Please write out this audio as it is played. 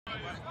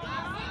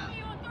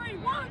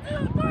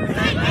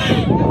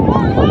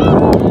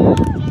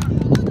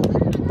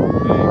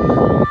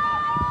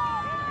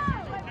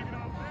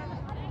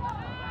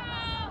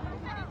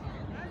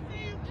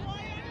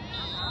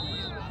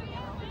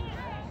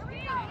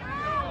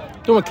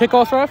Doing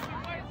kickoffs, ref?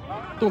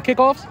 Doing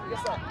kickoffs? Yes,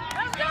 sir.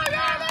 Let's go,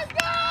 y'all! Let's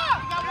go!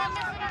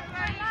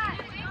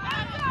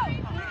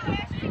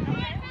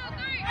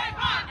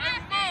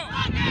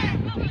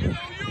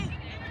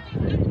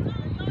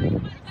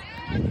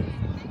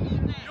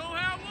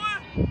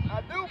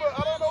 I do, but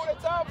I don't know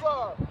what the times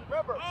are.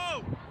 Remember?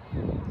 Oh!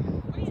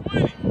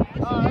 20! That's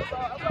what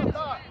I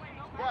thought.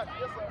 Yes,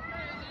 yes, sir.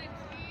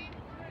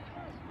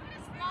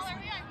 Smaller,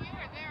 we on you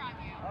or they're on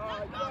you?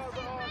 You guys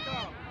are on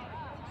top.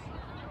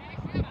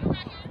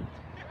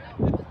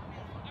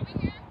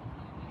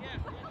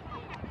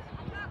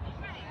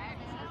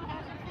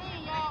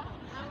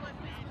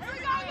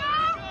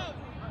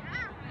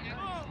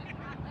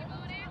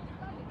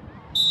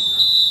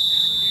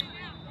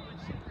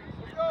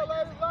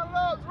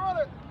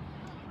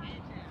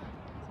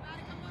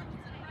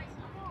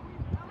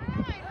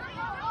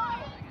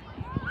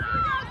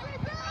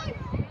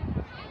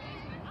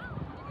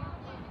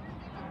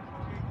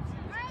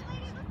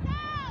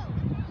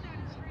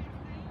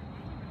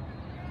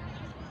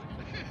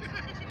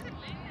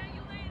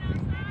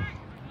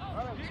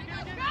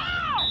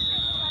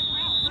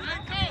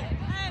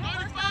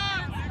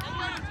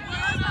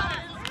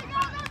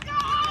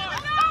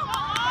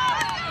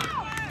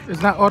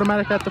 It's not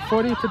automatic at the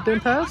 40 if it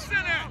didn't pass? You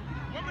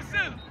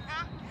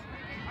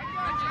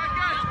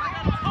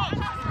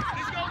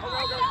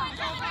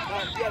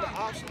had an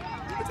option.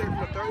 You can take it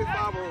from a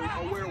 35 or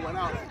where it went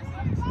out at.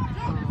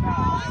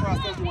 I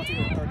suppose you want to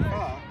take it from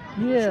 35.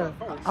 Yeah,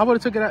 I would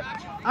have took it at.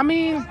 I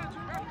mean,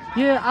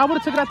 yeah, I would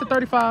have took it at the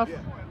 35. Yeah.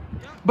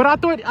 But I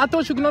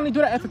thought you can only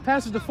do that if it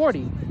passes the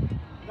 40.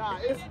 Nah,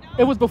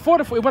 It was before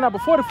the. It went out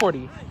before the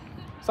 40.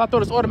 So I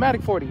thought it's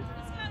automatic 40. I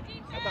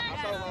thought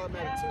it was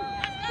automatic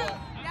too. But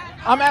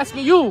I'm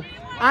asking you.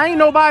 I ain't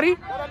nobody.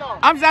 no.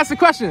 I'm just asking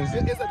questions.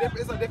 It's a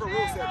different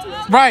rule set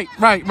too. Right.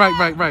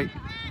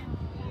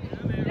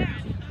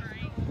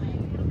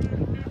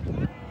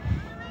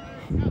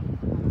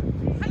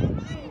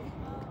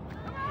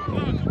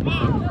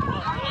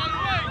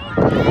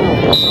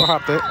 She'll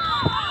hop it.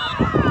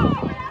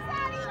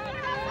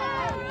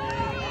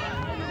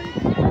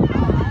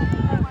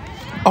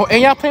 Oh,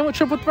 and y'all playing with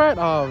triple threat?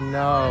 Oh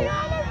no.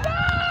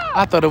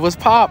 I thought it was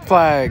pop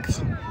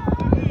flags.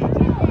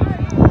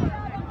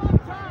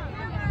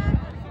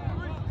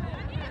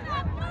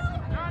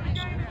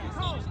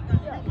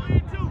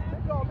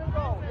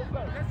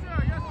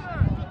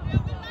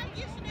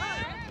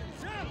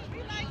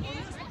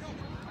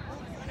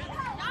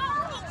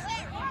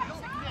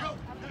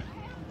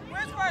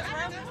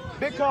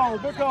 Big cone.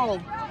 Get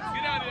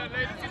out of there,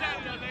 ladies. Get out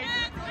of there, ladies.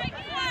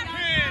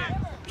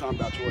 Time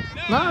about yours.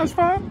 Nah, it's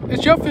fine.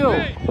 It's your field.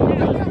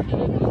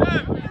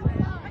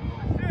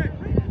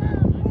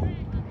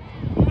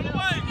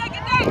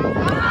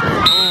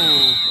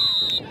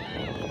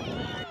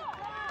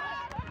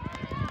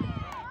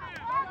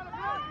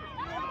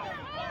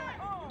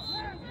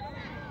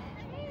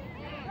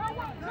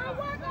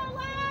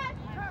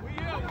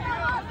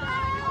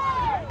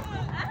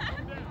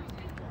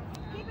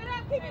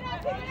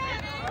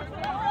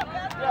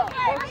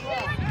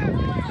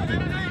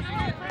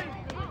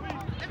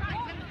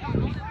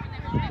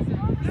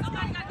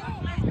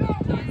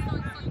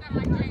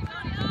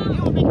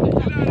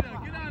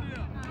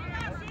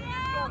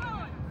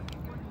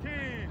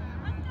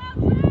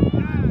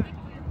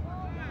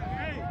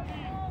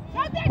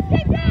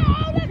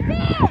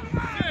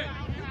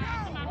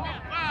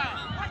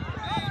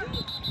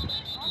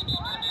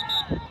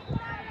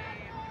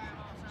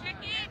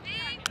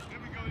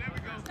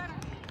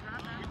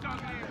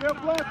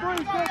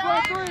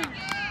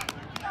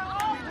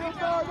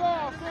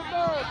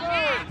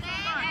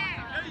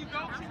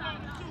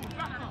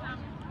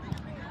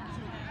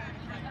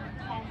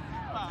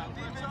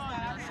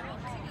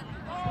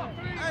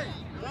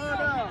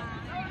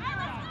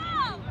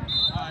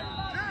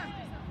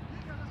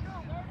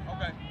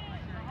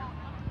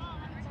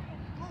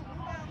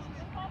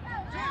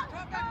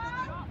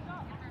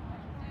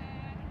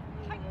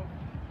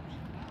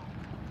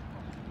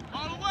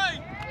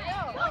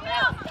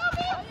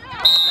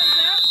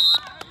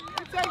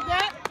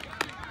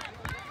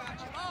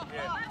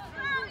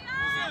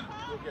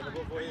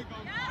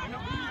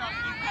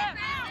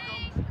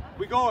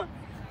 We going.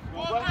 Come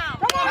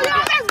on,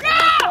 let's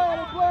go!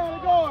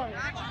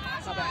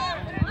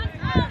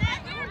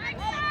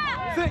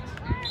 6.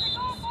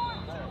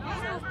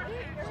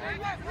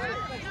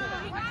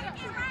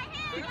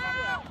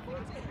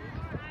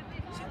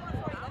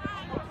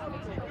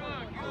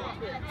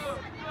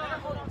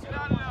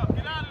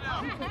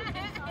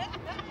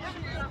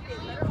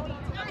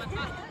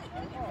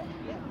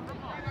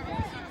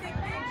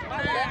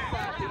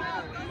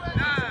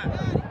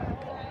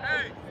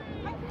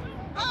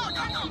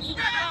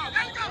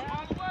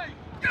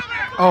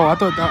 Oh, I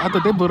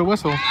thought they blew the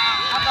whistle.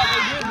 I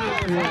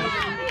thought they did.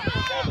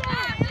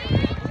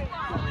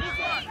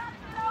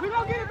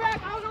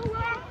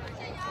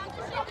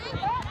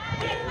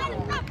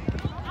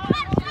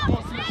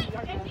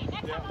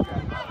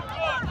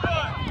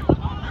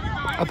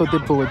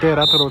 thought Deadpool were dead.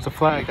 I thought it was a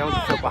flag. That was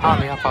a foot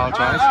behind me. I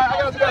apologize.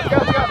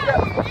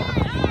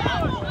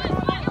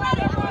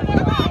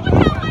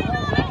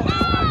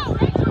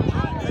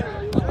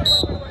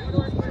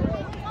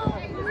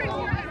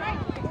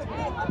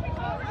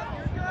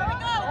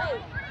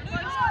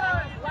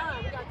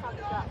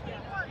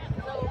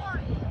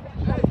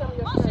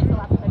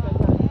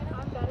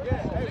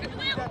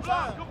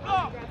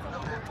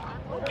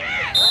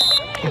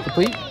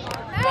 Incomplete.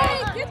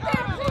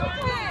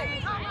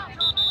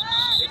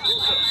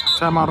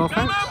 Timeout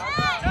offense.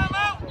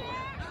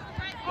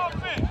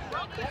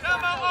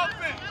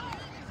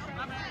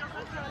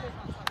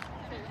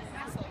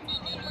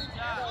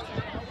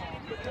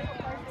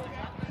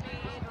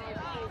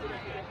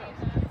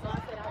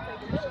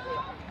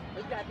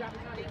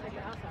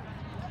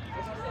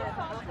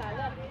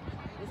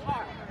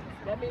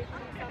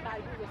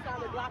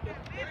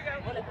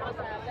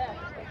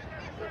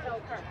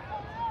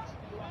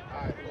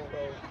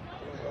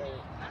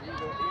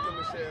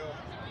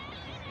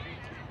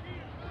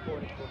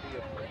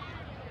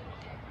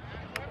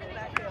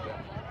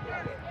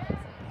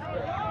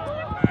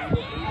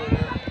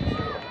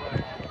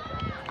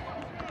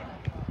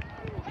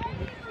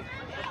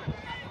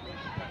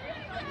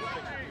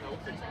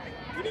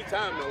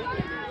 Time though.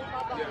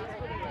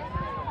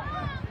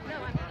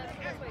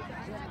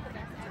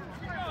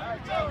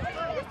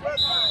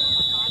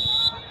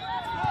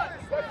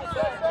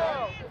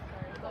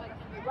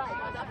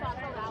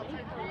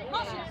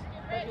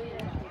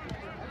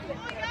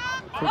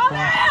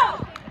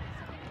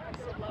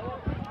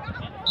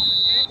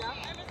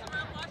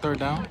 Third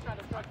down.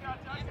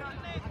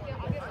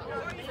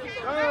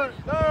 Third.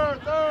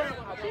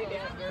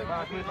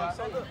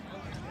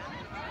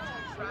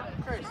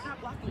 Chris.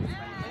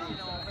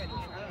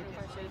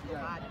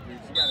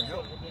 You gotta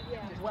help.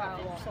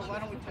 Wow. So why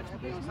don't we touch the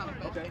ball on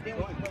something? Okay.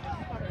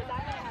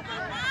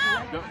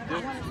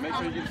 Just make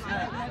sure you get a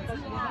snap.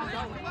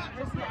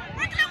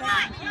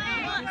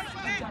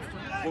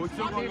 Well, we're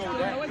still going to go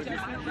with that.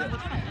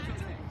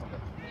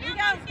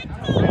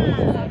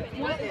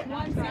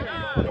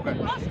 Okay.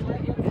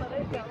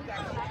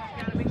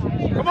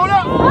 Come on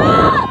up!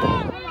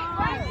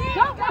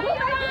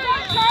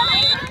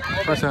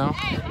 First down.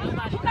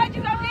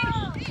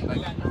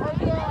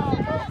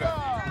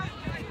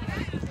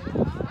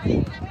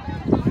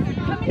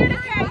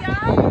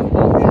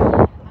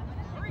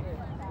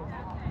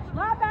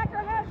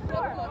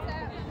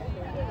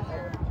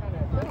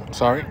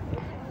 Sorry.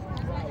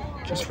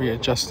 Just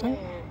readjusting.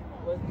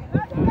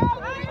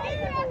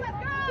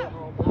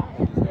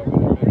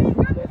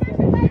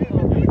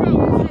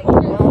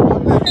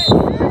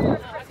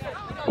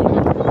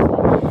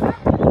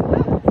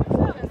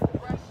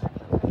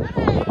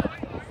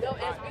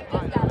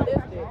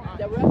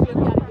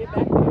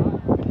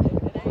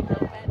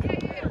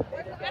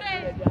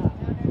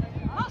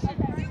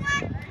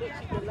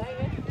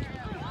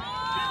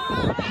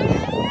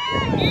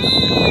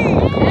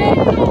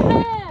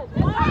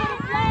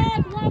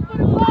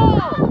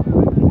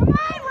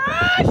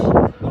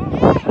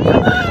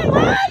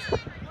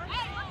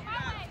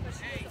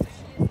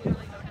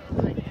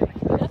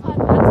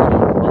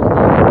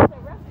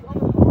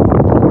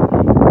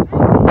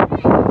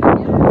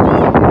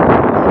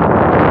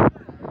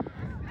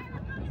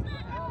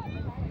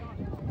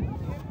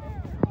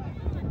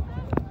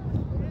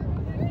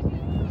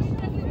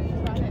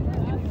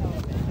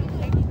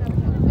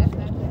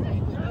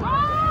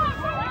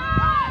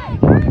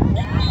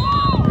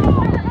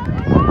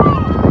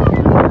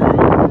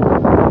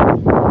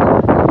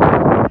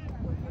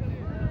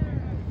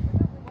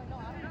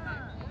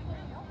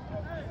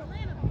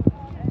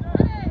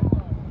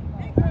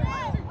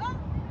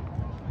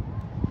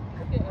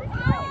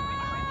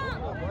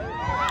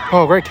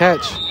 Oh, great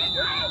catch.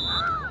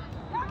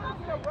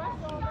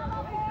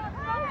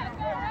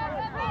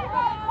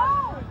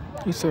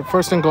 He said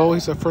first and goal. He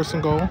said first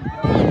and goal.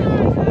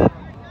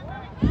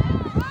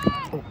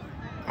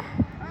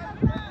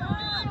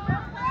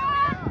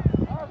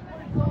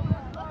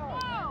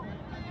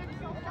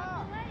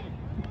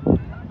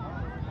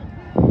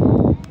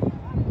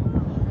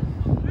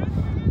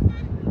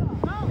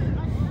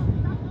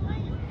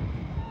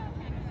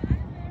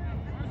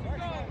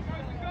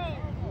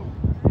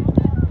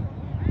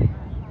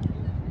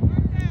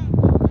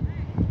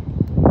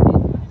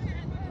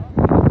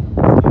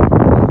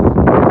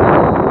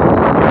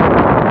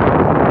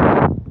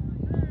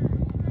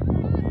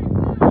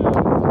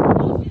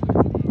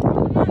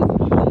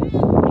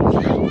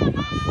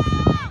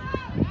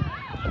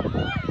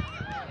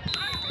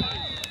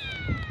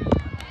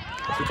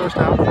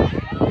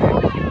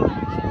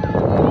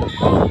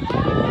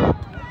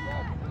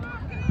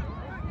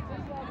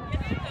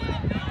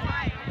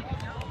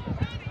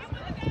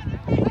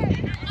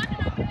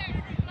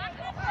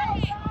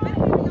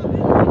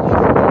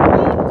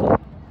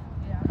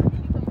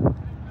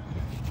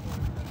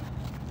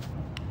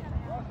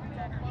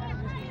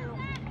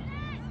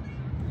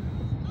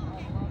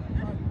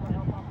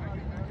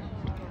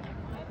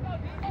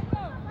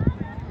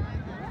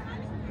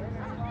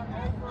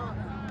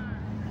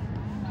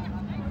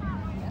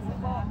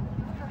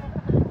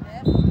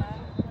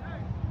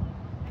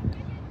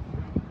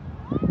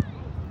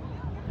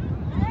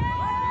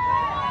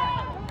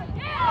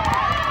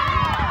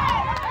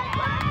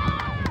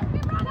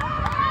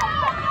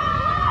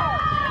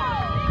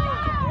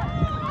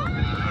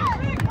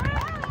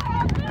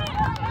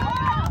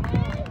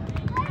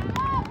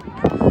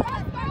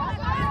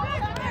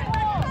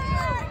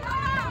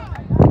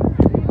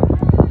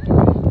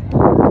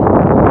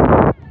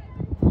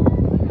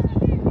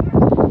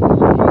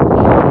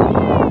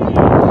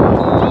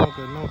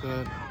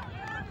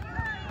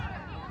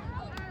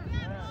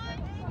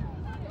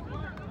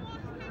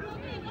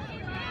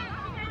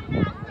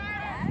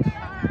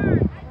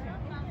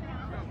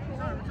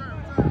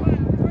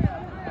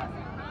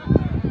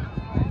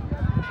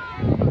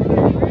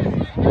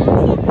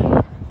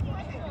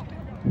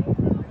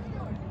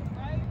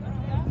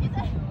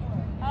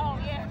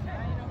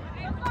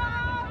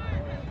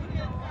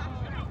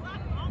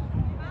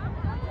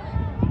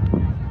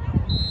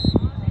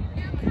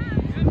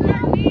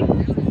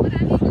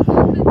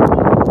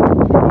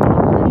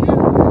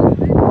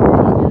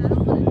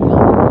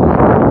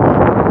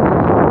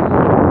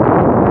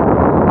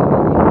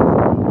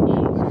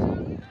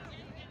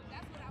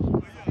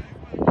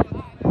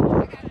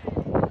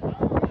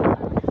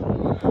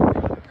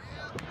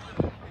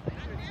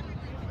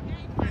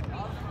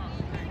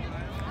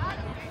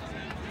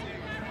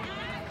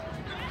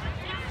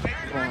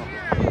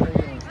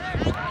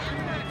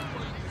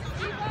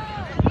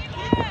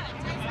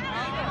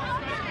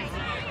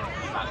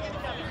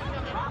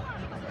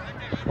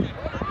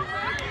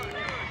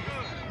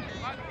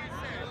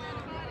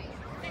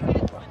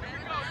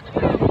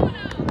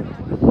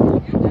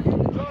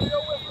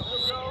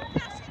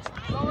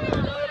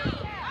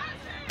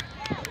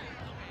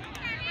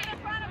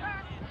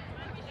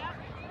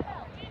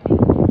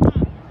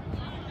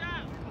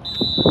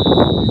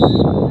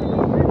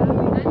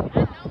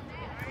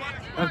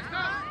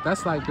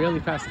 That's like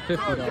barely past the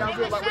 50 though. Yeah, I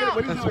feel like,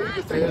 what do you know? You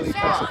can say Barely it's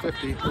past the fine.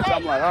 50. So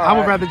I'm like, all I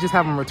would right. rather just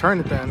have him return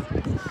it then. At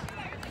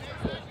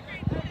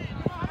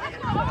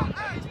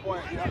this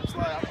point, yeah, it's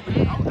like,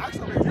 I'm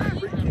actually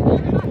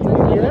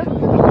Yeah. you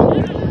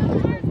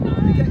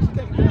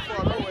can't get that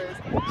far nowhere. It's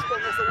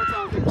supposed to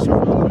sometime take a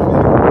short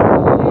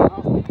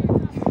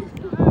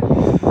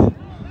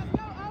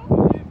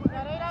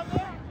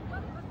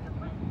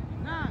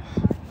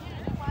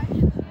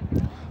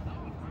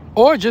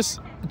Or just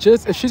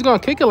if she's gonna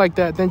kick it like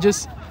that, then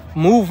just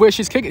move where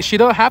she's kicking. She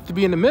don't have to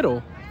be in the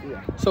middle.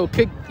 Yeah. So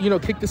kick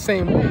the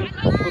same way,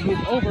 but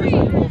move over so you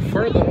can go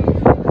further. You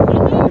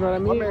know what I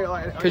mean?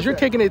 Because you're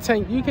kicking it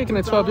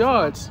 12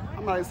 yards.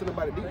 I'm not even sending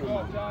nobody deep.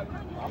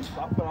 I'm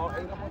putting all 8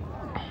 of them.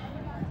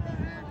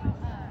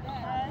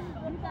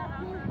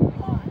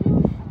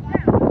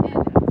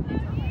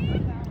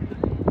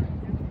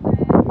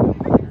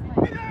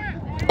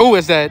 Oh,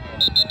 is that?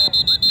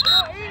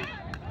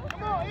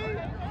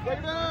 Take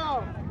it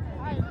down.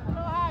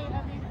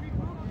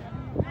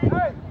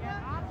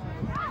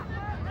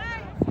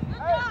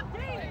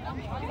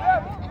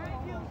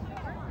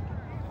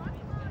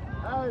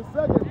 Hey,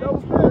 second,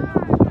 double sticks.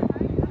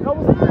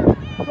 Double sticks.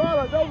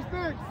 Tyler, double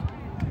sticks.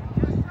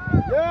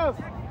 Yes.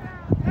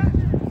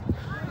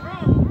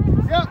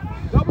 Yep,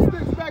 double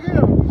sticks back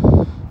here.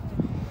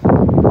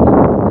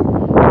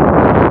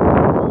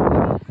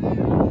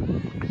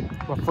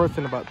 Well, first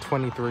in about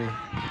 23.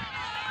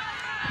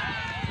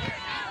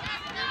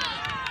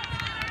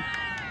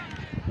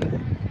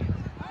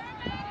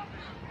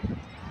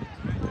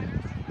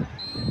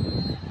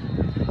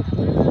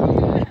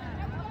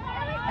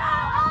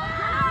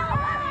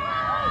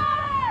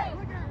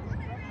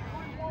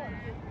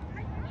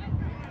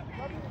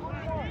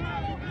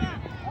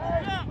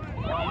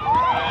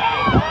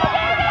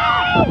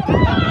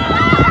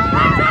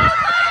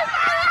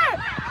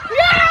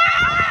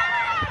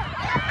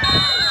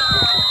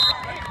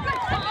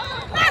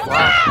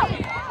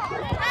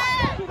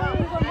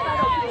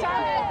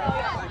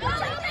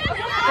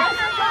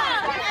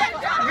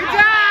 Good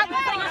job.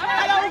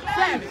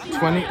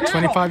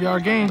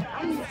 25-yard gain.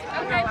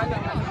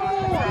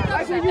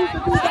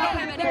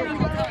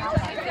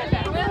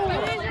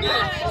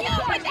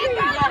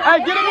 Hey,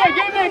 get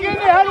in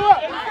there, huddle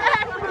up.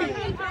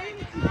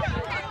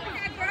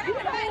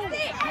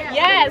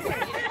 Yes.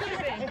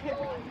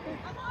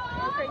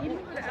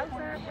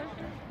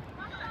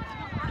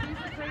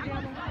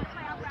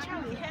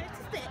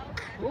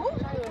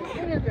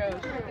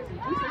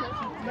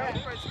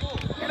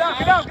 Get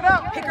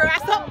up. Pick her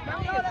ass up.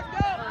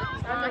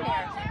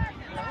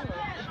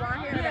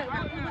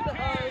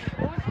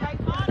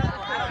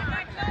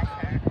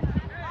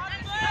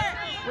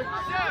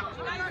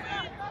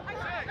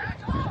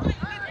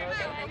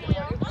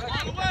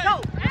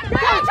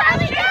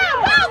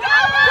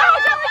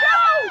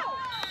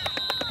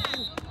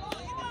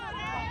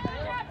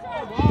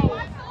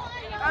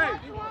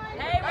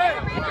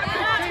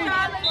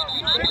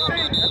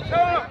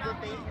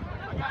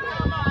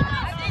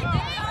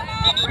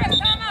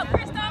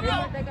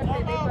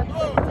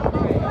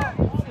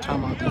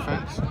 Timeout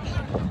defense.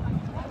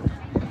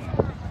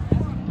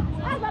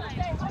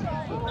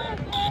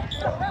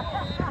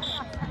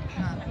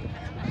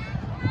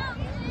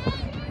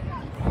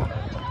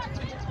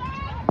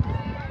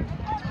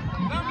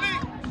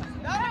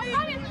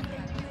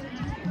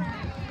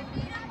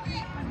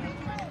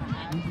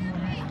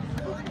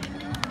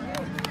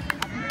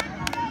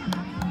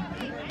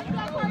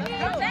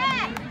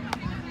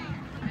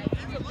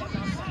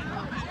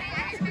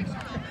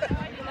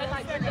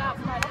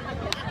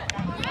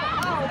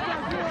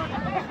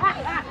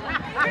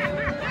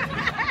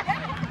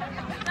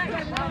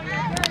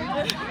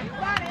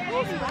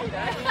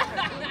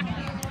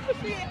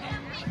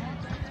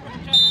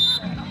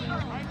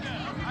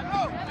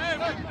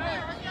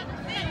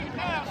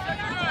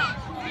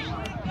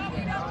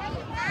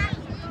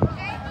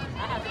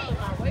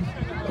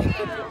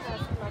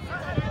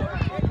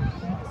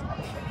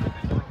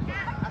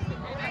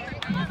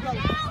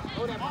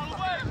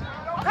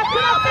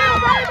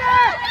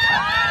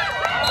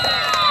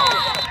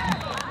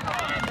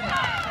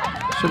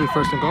 Should be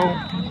first and goal.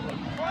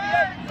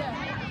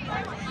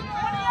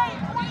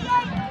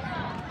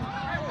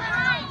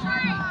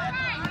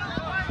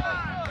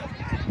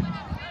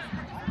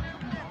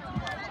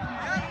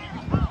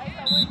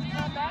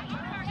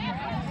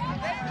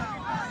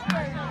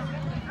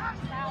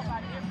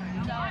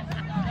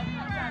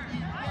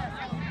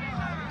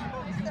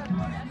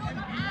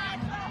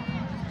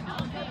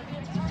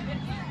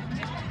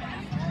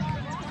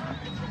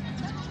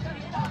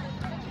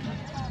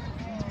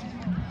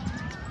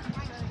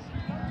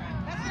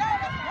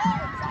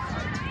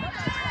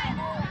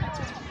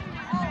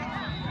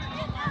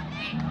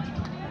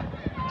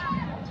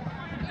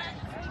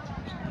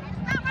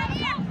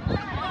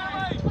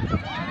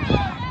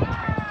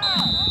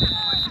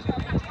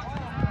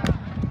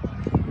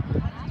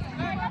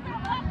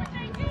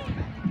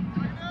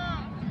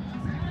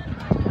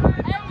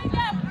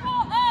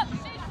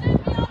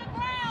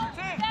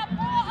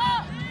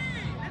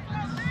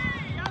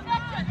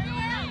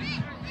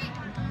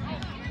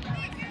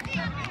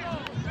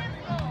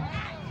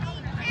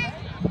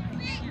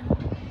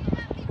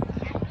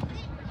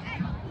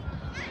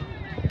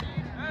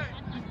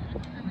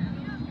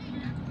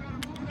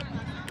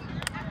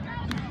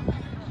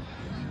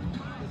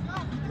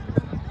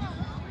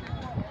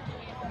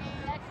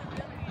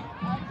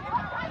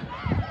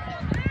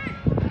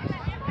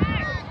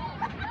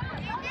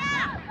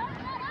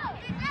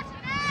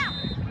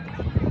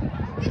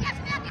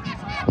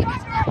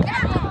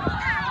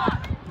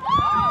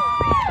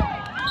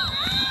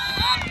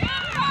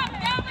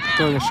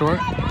 Going short.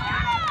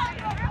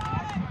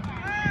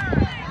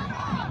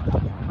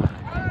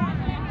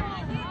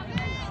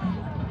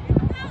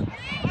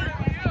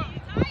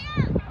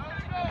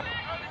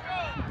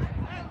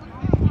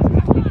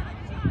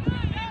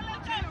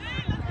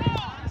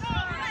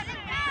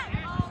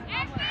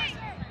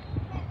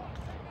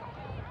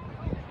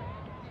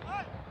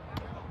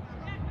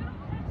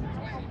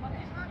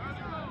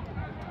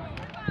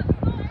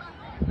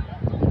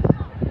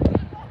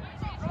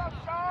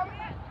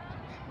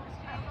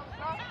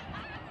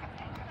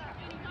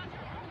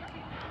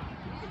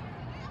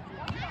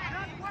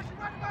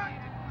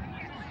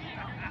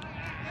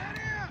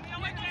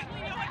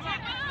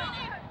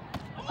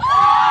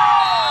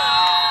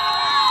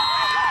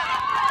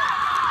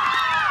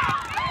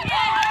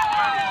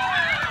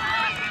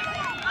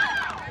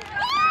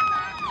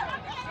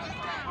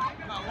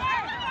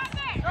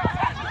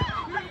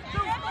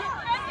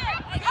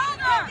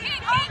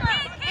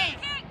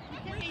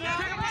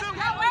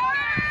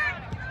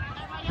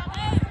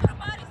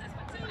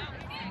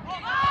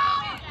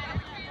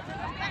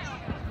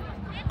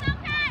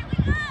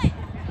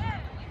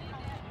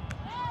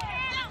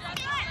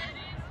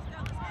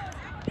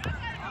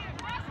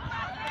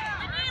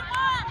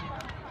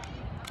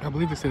 I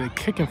believe they said they're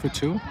kicking for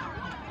 2.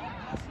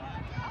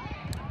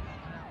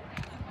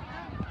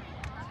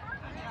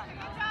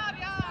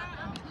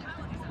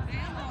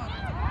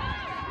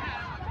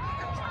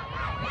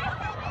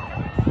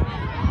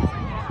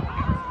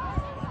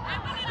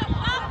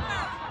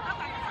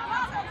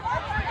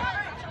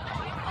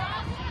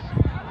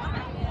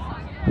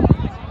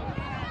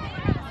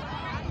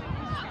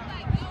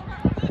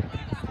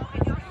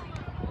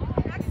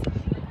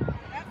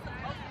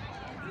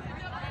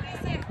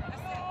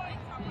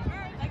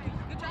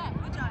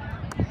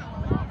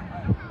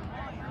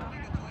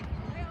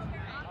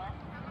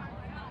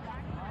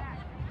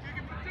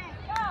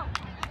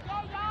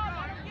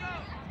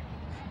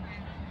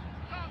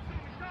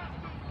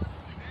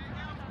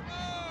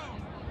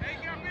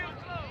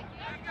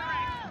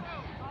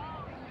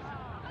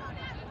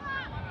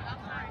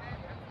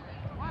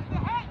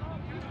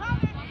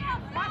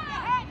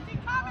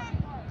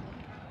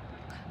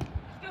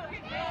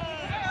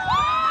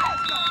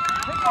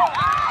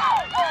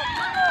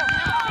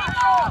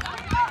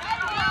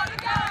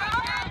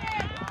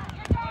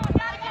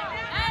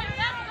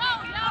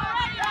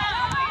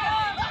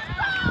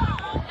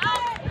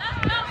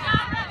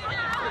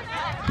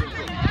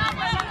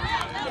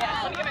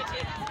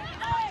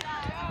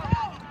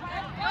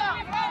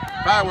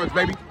 Fireworks,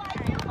 baby.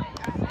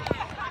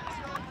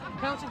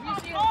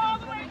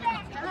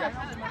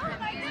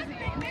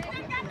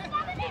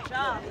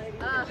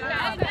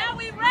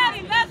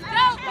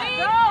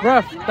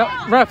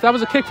 Ref, that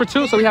was a kick for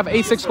 2, so we have an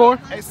 8-6 score.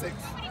 8-6.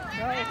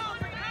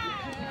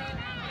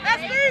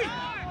 Let's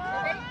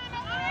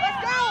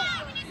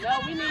go.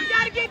 We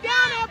gotta get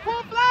down there,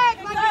 pull flags.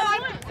 We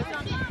got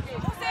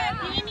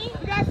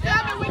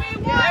 7, we need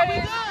 1. We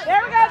good.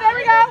 There we go, there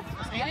we go.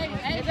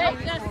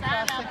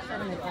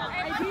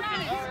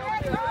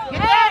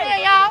 Get out there,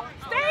 y'all.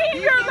 Stay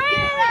in your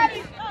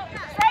lanes.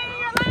 Stay in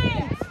your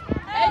lanes.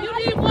 Hey, you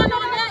need one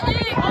on that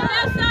end, on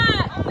that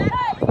side.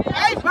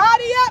 Hey,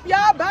 body up,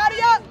 y'all. Body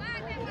up.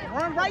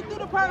 Run right through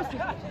the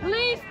person.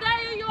 Please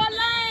stay in your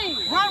lane.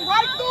 Run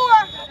right through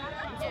her.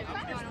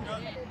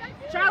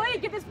 Charlie,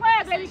 get this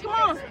flag, baby. Come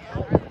on.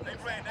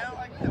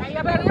 Hey,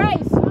 you better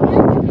race.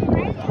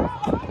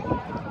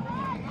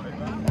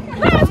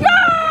 Let's go!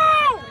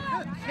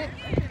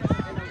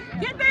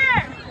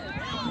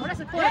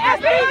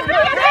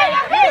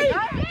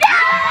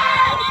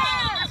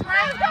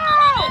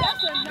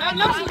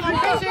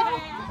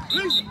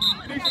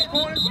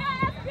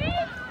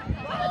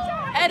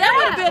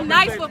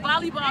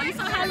 volleyball. You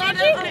saw how long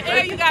they're in the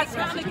air. You got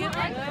to get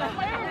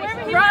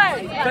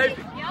right.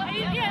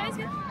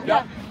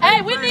 Yeah.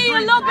 Hey, we need a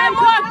little bit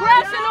more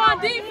aggression on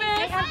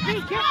defense.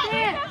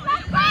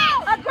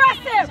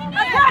 Aggressive.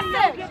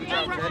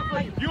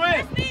 You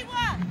in?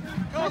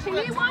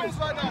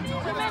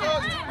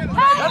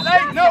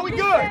 Hey, no, we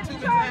good.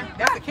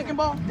 That's a kicking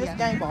ball? This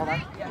game ball,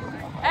 right?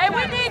 Hey,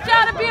 we need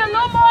y'all to be a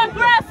little more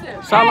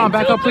aggressive. Sideline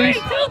back up, please.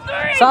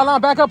 2-3.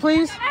 Sideline back up,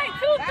 please. Hey,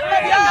 2-3.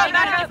 Y'all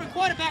got a different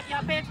quarterback.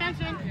 Y'all pay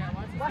attention.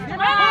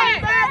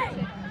 Right.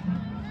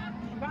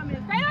 Stay on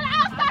the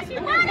outside. She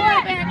running. I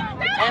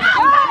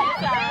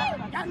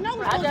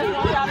just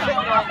want y'all to know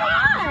that.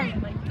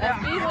 If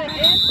we went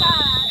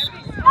inside,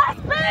 you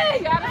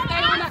gotta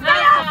stay on the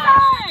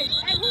outside.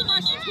 Hey, who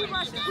rushes?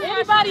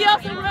 Anybody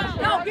else in rush?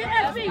 No, get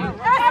SB. Come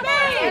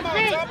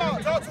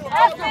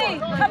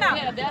out.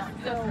 Yeah, that's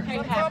just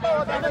can't happen.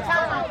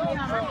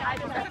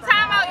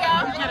 Time out,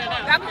 y'all.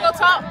 Y'all can go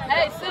talk.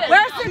 Hey, sis.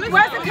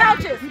 Where's the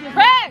couches?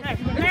 Hey,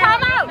 it's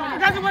time out.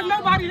 Because there was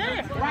nobody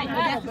there. Right,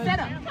 that's the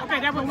setup. Okay,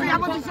 that was I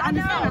want you to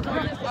understand.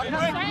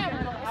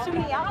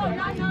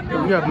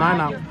 We have 9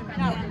 out.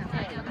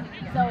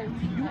 So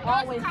you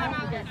always have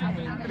to get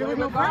something. There was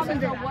no person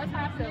there. What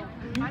happened?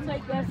 You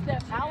take that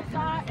step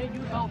outside and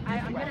you go.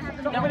 I'm gonna have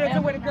to Over there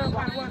to where the girl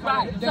was.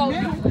 Right. So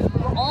you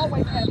will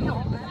always have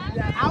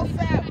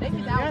outside. They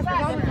get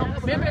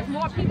outside. Remember, there's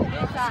more people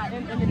inside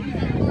in the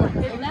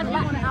defense. It's less people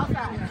on the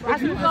outside.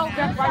 If you go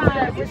inside,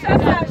 I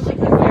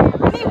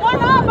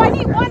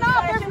need one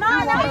up. There's 9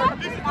 out.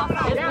 It's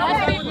less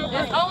people.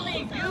 It's only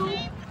you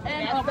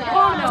and a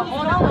corner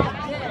on the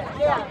left.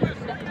 Yeah.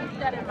 Keep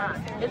that in mind.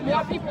 There's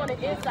more people on the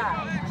inside.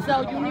 So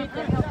you need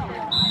to help them.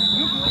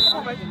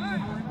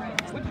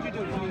 What did you do?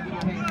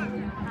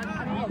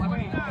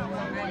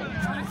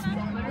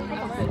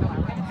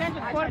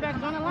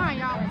 Quarterback's on the line,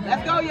 y'all.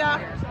 Let's go, y'all.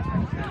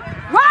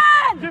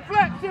 Run!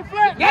 Deflect. There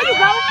you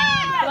go.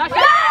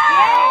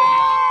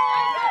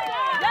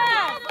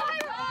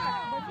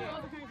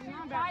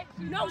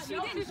 No, she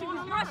didn't. She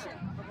was rushing.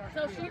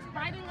 So she's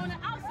fighting on the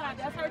outside.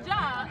 That's her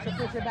job. To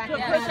push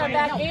her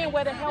back in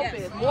where the help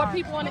is. More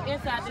people on the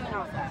inside than the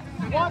outside.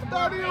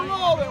 130 and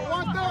rolling.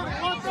 130.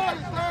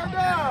 Stand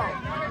down.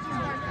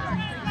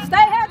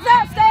 Stay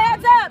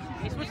heads up.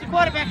 They switch the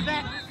quarterback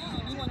back.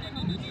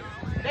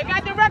 They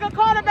got the regular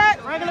quarterback.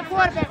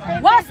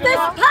 Watch this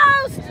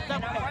post.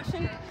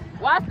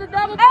 Watch the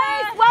double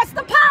pass. Watch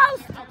the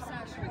post.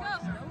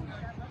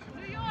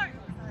 New York.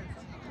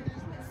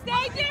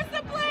 Stay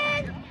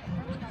disciplined.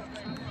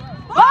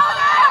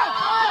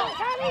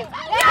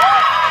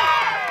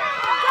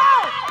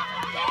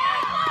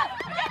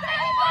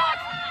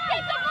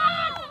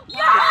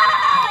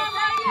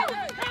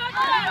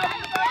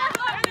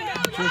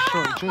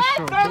 Just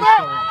short.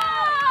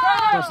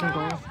 First and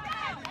goal.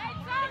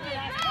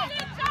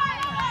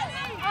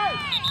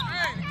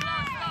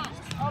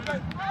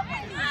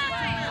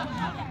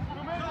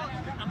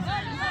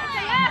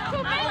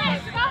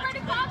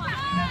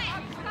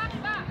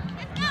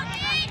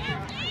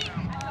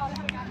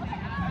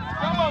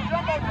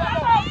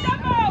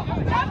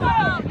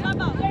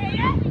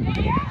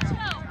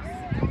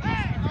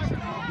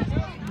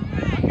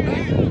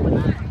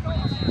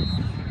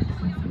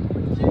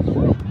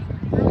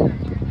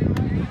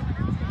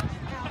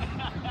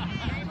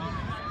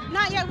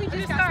 Not yet, we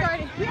just got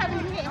started. We haven't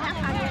even hit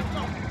halftime yet.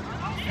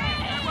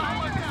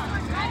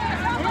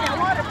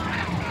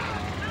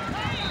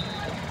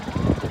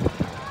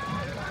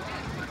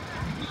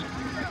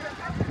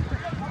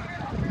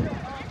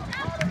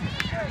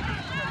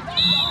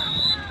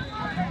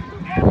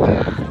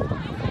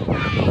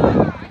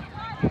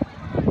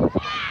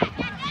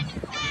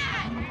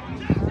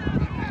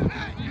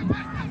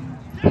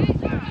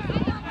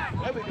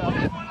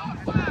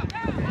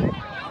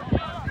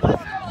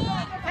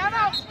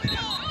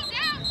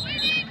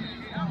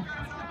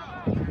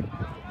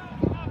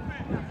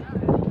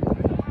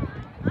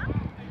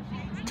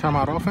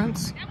 Timeout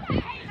offense.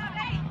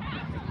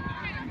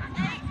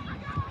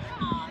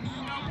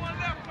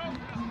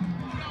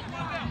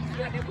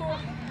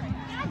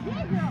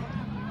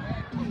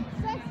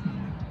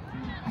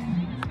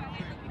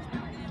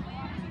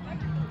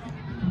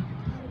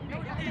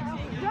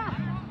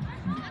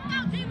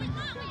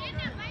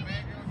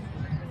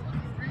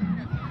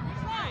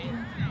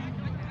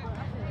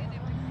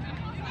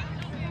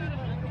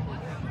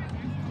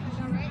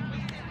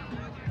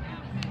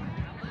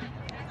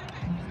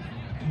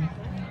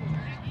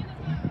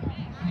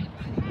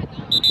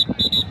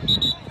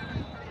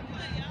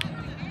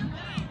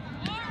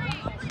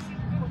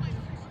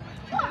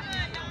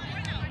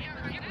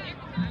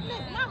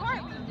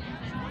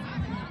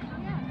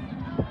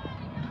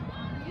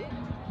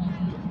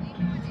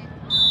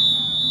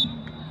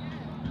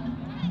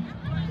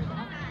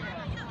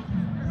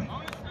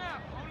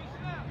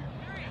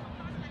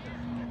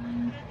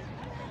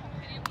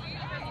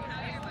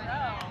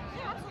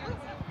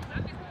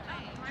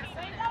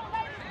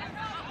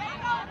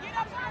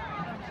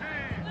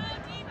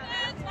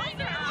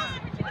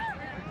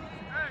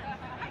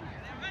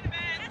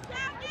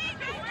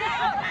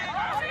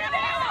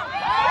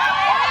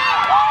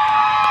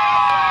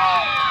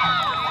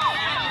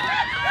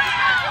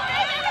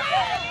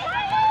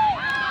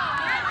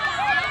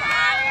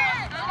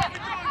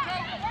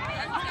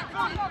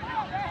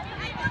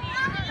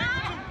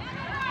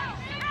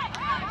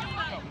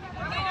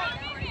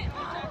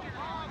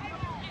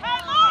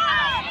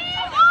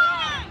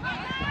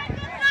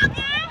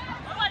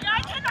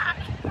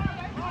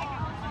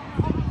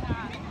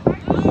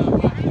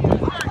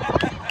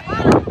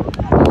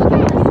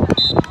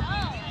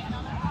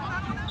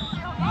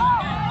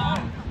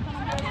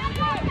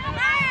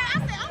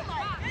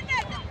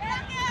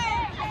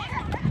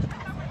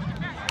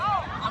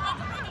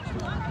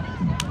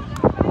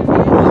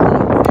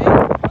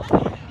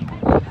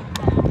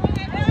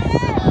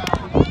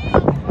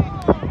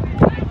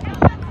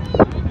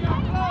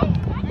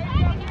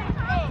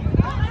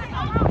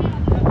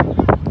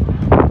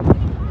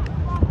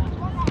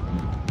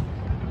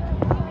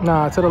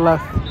 Nah, to the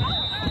left.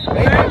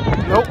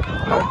 Nope.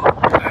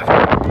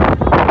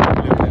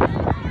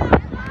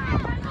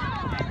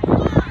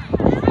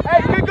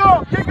 Hey, kick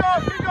off, kick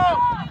off, kick off.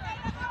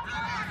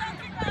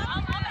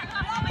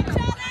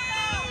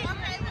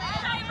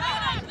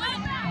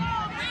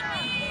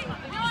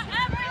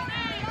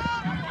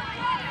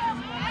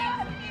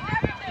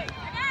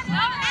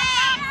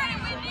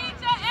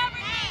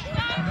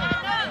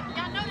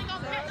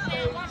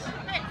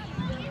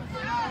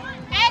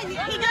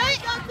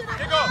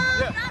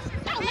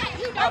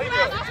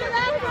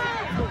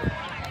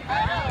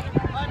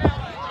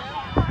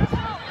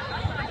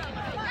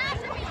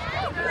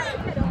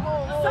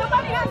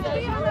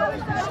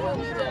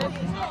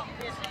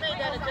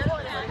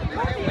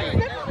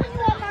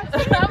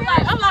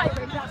 I'm like,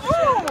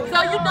 so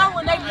you know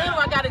when they little,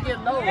 I gotta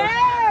get lower.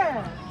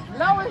 Yeah.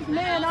 Lowest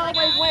man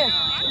always wins.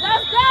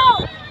 Let's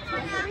go.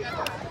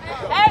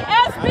 Hey,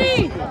 SB,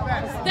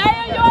 stay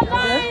in your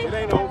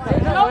lane.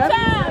 No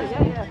time.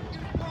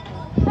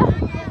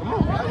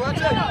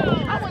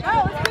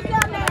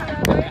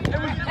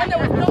 And there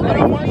was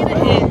nobody for me to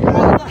hit. I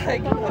was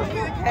like,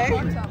 okay.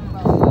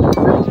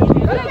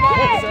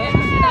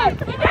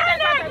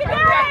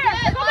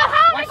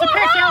 Watch the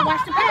pitch, y'all.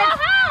 Watch the pitch.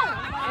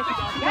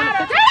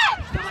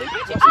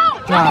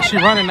 Nah, she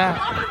running now.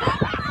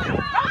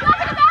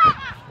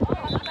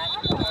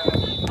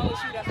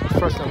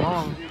 First and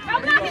long.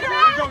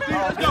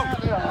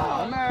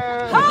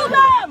 Hold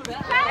up!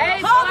 Hey,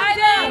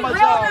 Spider!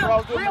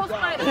 Real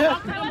Spider!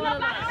 Real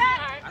Spider.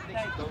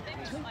 Hey, look!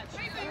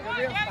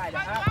 Get ready!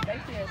 Get up!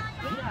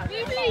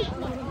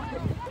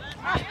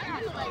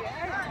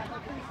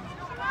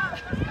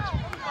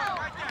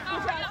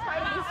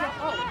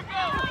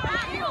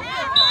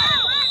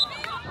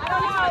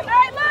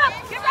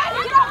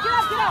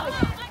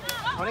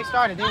 Oh, they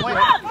started. They went.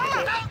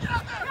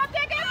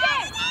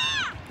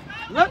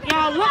 Look,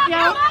 y'all. Look,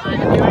 y'all.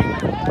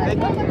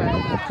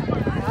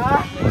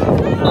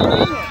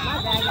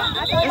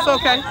 It's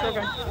okay. It's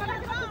okay.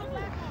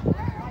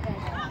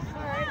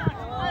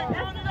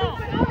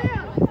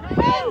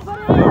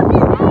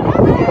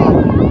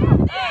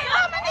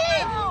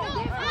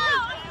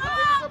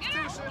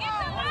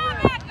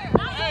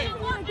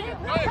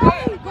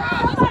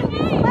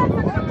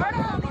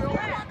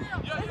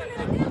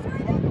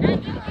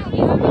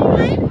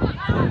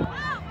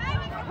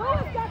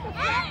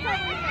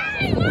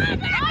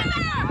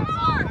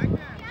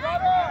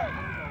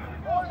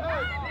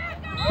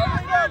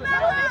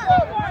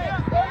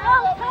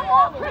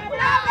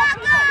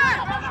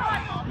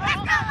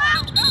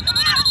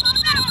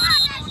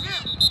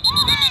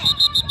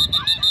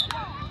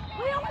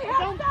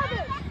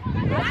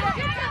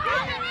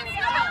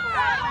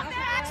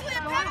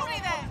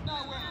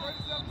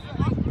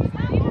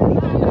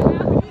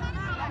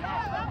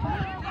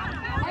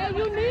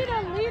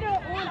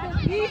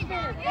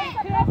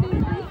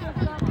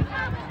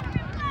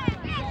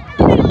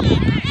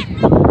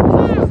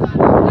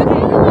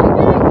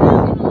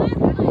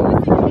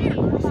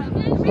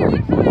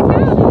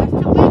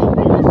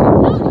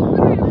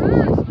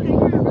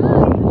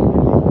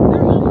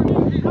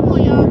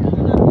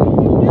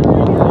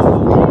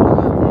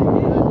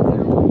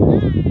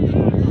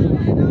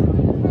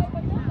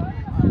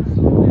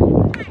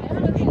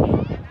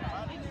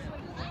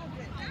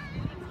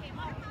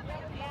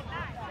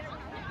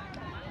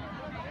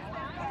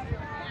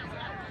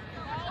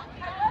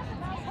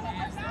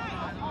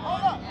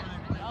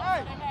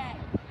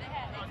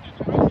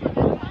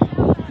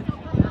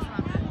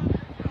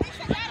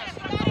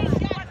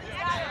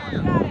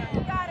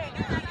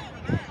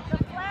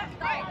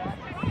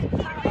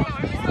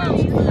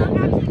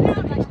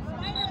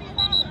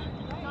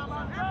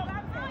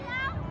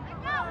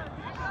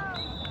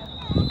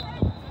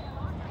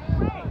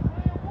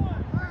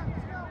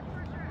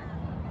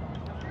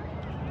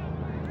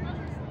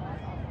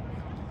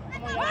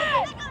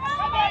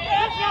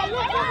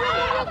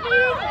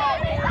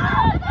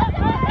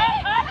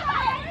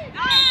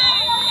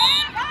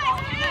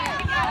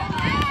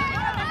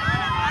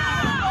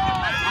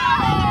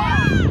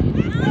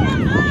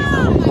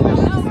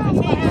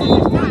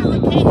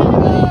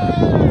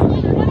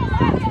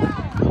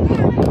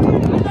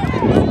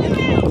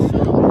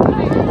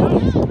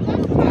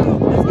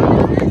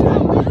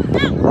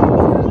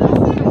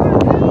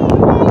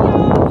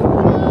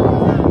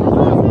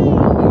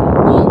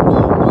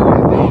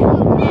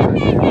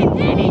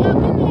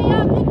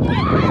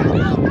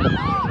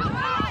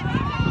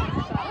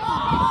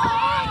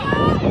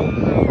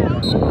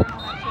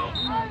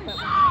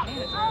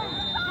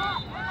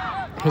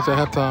 It's a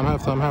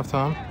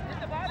halftime.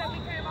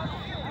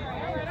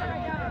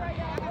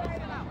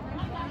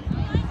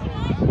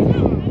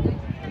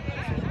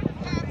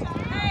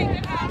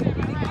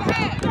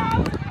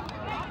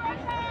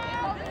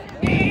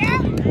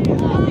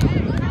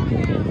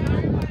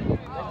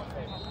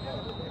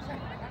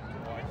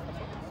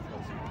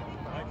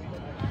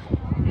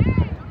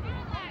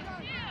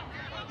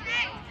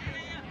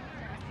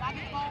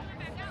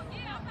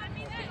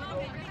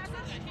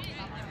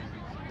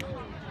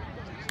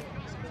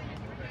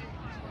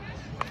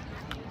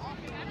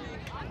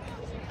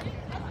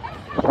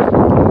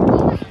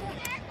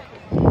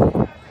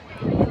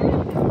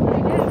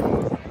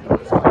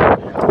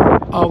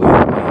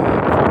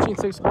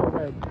 big score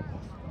red.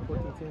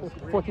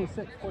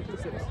 14-6.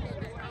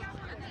 14-6.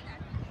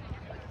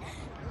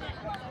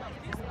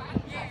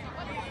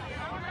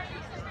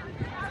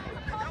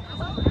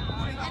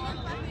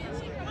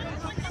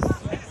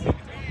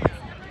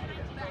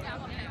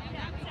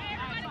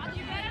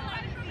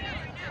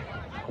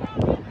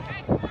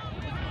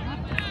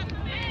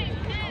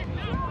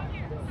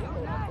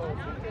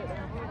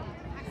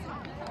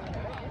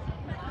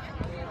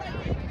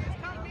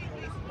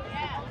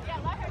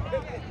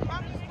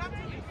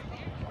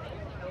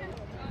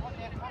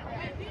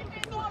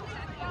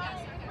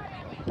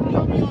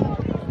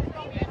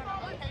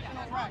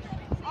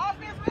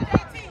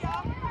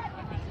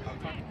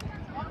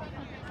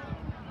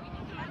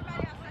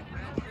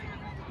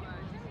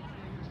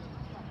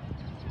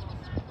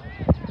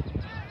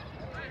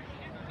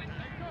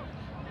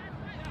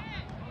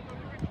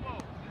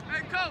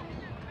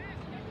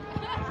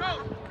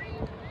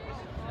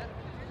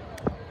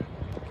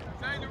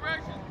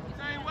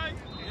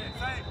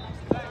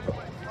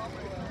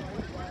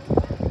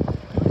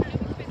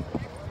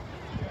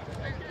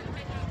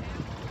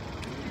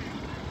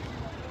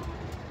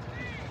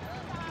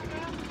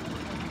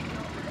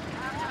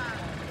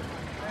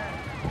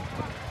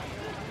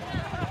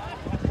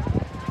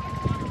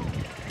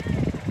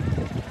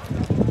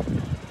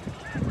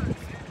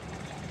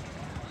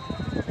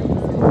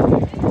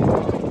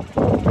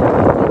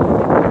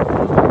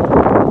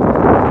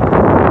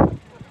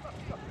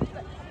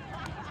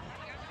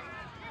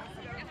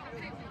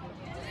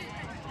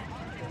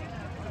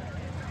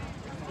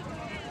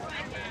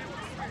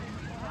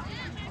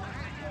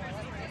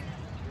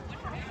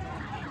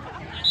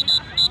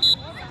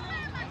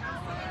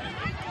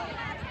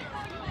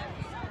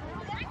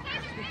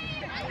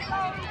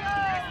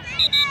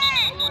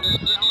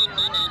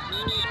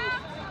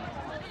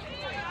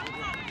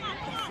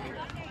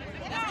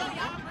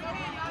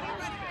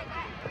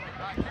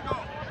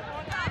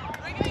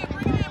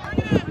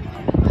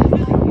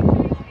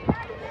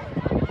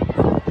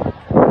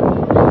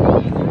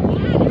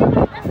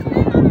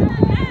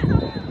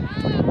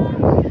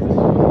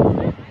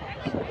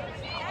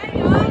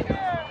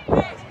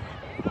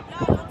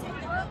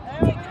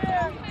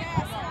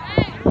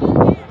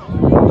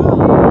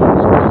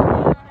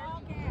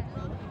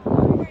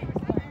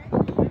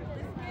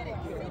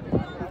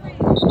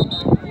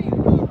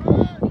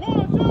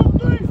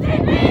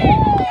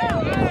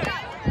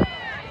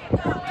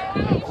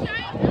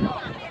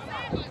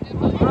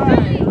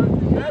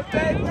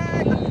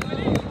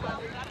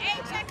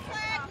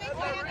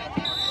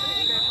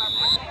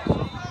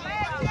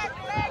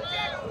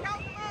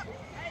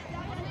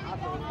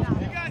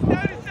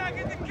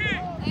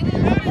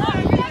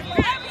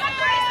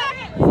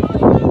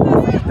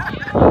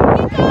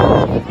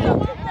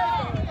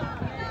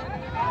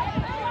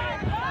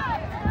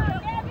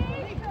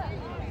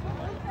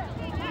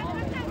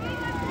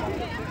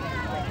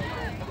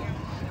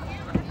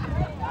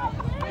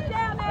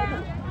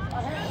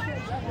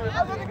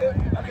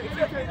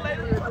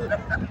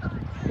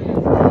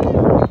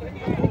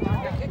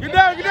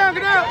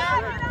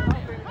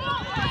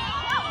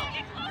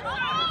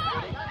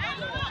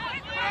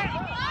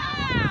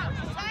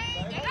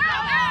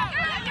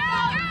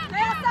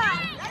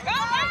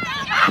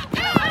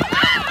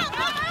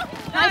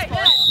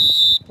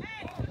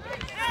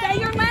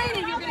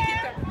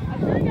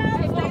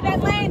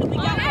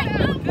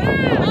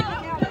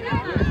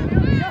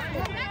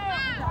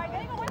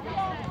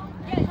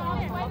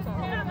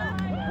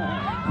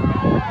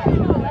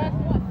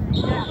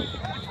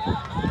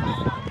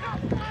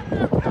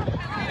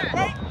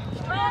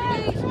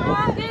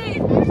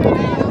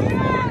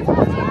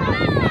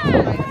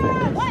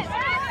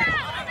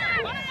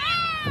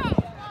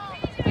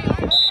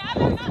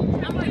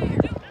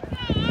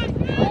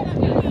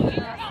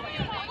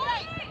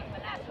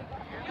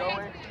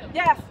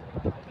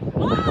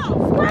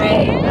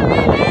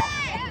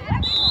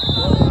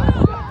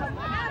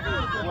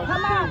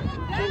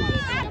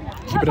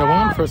 Keep it at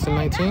 1, 1st and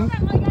 19.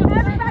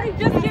 Everybody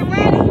just get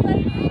ready.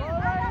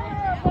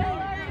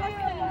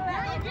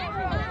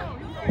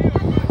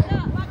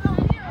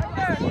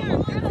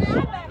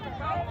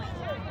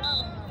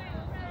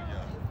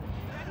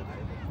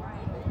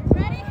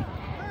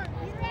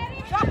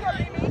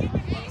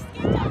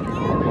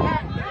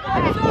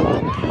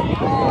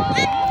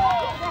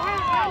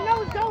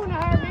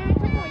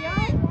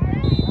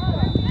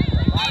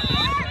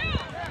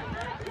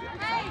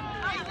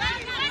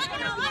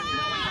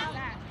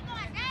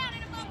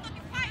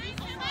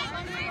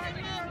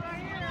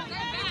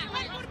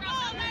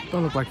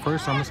 Don't look like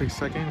first, so I'm gonna say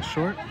second,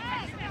 short.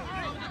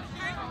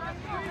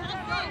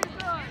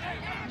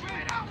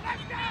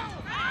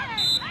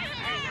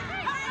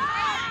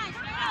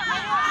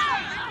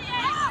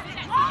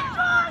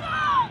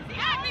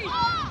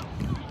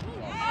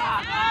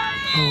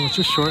 Oh, it's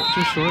just short,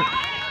 just short.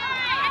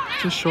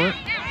 Just short.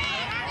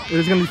 It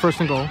is gonna be 1st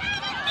and goal.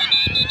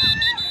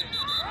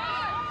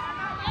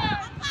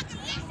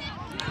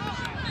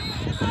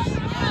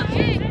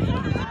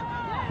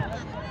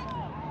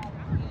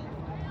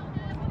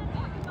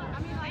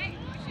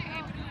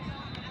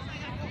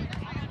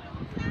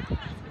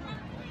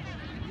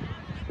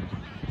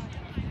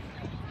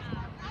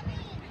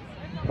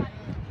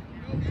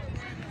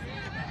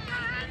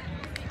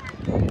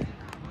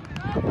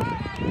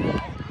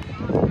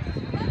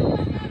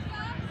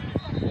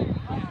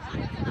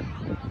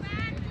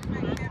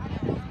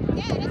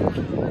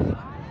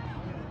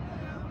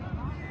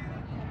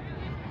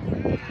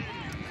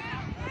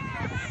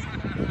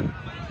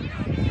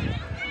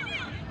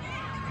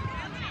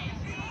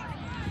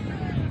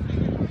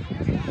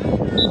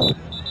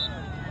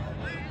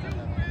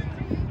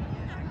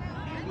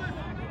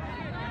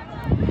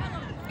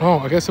 Oh,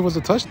 I guess it was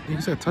a touch.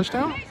 He said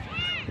touchdown?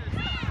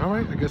 All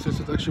right, I guess it's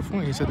an extra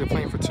point. He said they're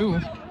playing for 2. Oh,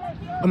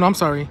 no, I'm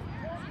sorry.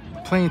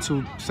 Playing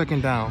to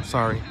 2nd down.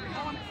 Sorry.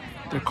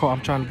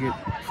 I'm trying to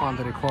find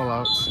their call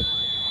outs.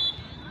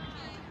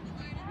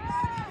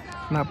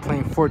 Not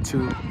playing for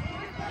 2.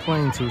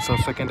 Playing to, so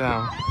 2nd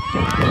down.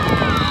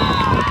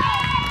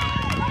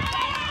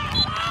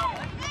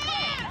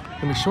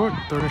 Give me short.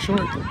 3rd and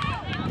short.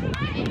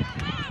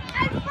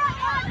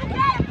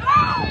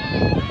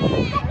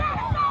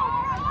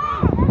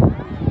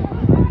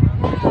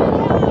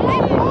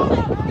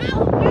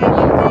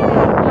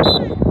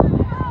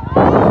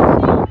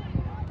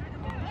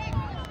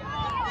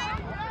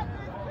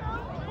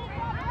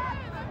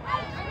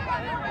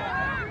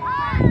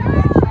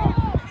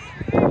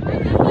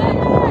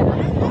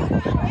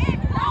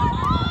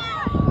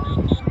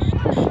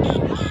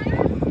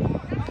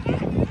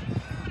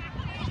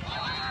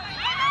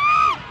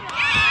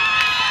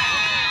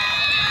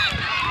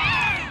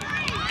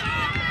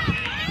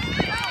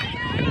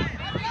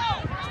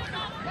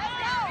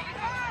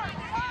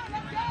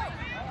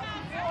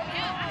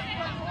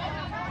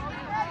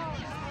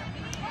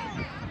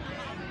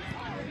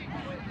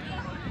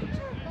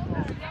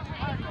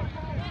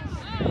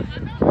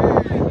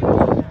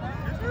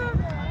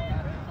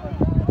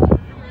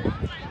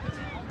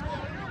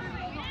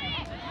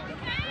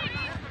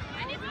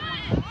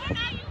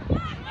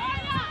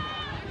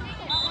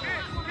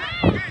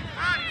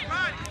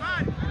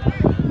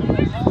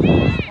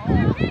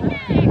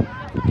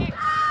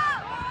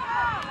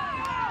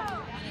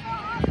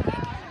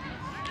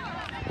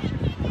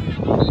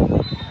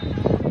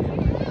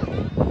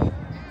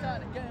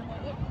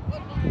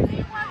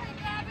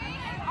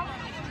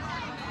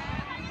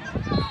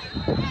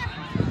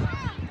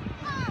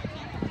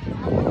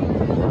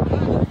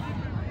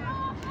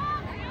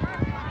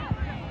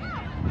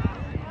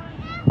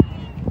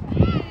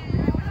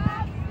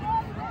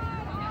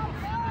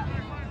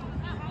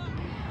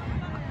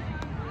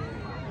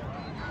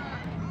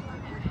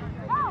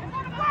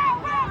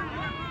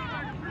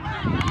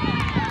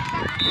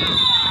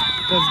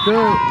 That's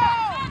good.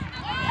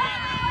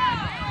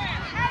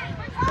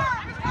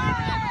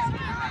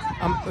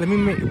 Let me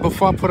make,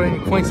 before I put any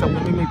points up,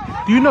 let me make,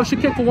 do you know she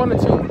kicked for 1 or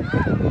 2?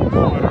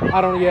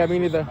 I don't, yeah, me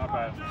neither.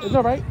 It's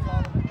all right.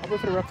 I'll wait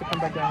for the ref to come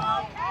back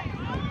down.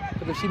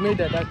 But if she made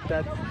that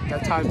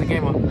ties the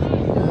game up.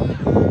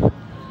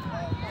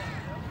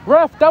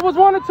 Ref, that was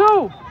 1 or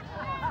 2.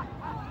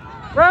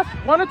 Ref,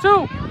 1 or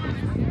 2.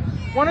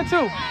 1 or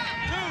 2.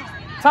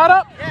 Tied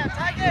up? Yeah,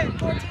 tie game,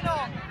 14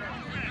 all.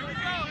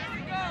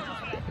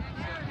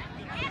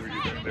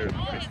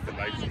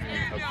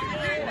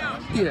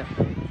 Yeah.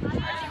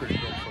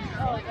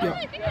 Yeah.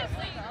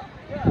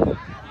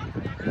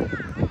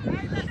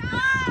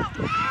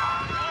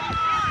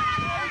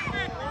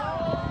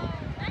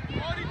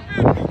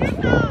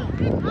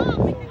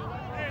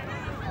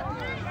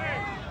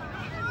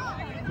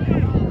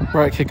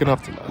 Right, kicking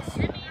off the left.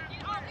 Are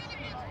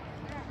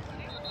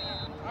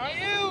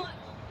you?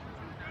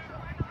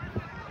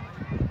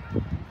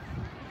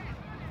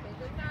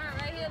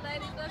 Right here,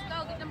 ladies. Let's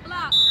go get them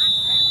blocks.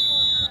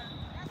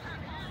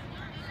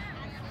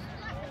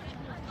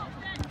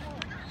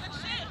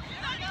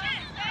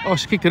 Oh,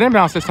 she kicked it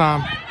inbounds this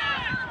time.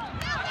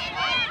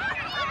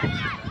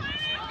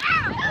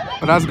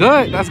 But that's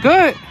good. That's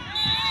good.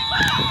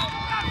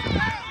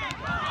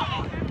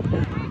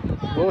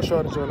 A little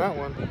shortage on that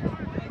one.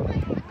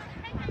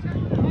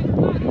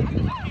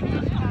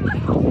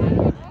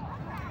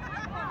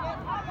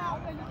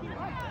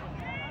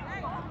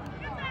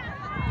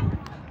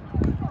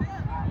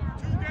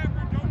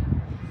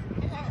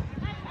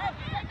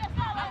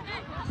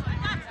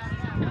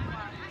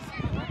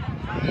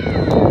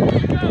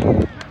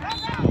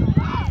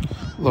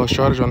 Little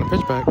shortage on the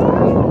pitch back.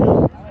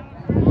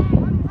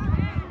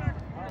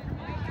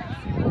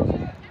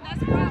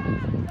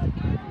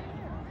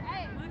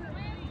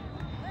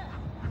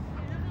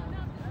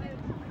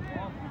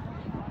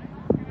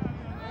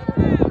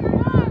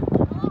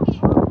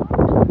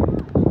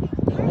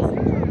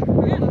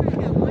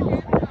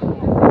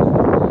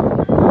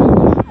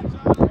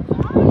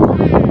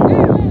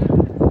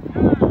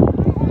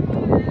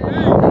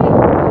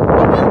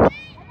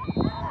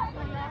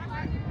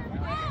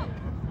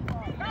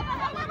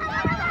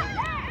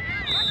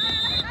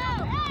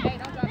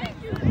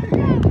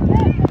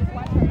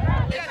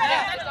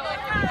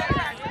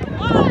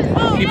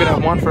 Keep it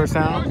at 1 first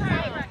down.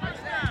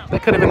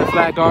 That could have been a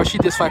flag guard. She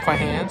did fight by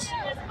hands.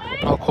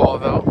 No call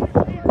though.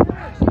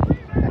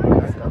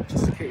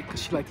 Just in case,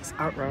 because she likes these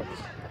out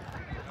routes.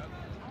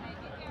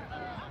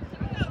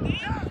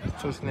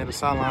 So it's near the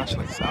sideline. She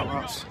likes these out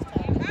routes.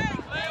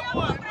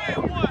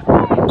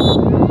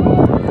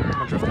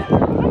 I'm drifting.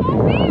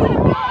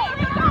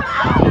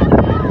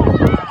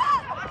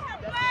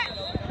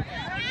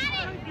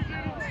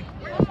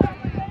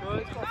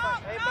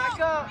 Hey, back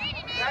up.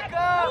 Back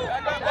up.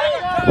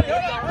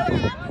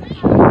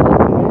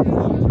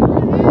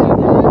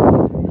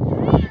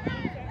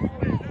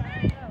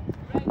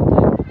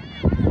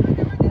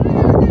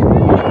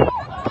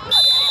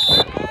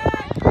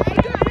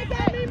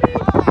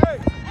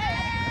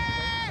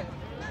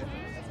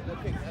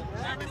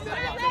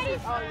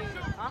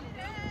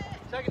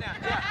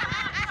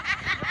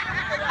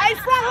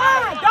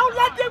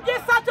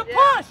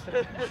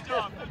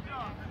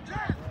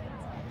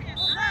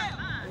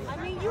 I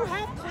mean, you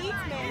have cleats,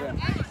 man.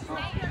 I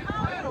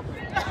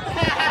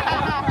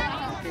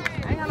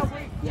ain't got no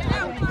cleats.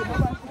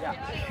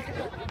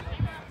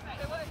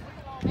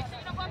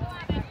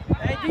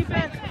 Hey,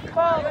 defense,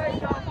 ball. There you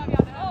go.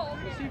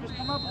 Receivers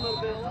come up a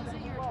little bit.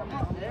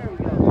 There we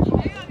go.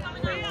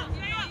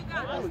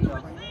 There we go.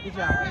 Good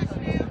job.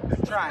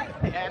 Try it.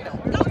 Hey, I know.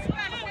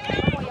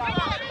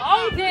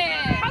 Oh,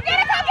 damn. Go get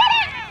it, go get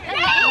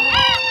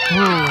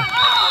it.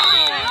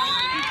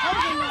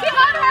 She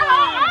had her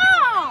whole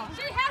arm.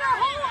 She had her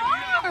whole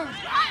arm.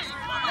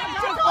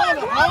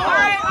 All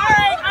right.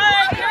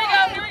 Here we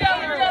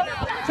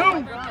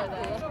go.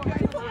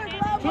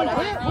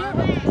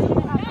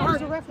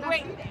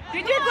 Wait,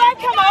 did your glove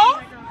come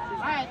off? All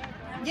right.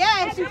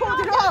 Yeah, she pulled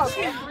it off.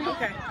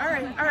 Okay.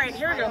 All right.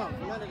 Here we go.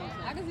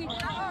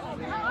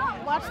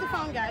 Watch the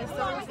phone, guys.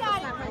 So it's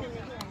not running.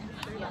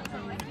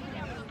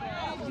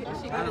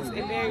 It's a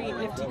very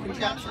nifty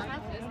contraption.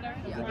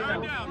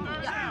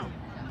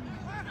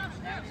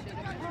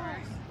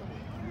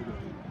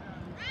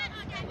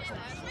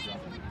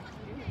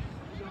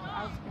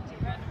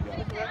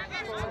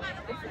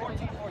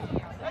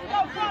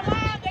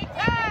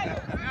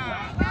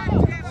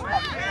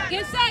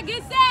 Get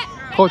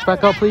set. Coach,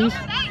 back up, please.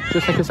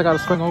 Just in case I got to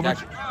swing over.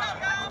 Go.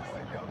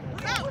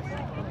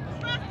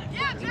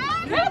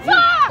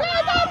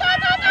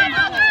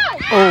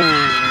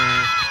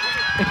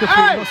 Oh.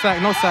 Incomplete. No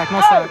sack.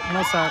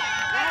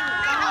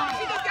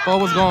 Ball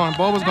was gone.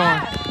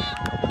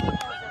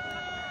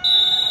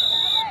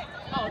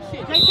 Oh,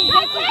 shit.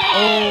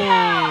 Oh.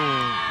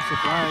 It's a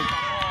flag.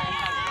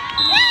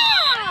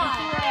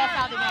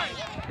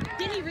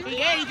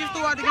 Yeah, he just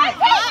threw out the game.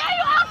 Why are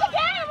you off the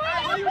game? What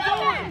are you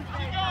doing?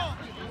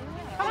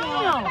 Come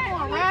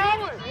on, man.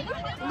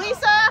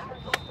 Lisa.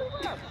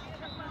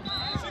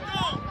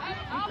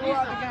 Threw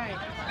out the game.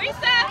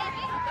 Lisa.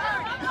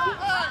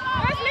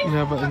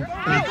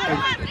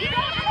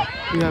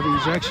 We have an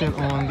ejection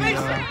on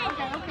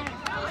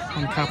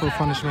the capital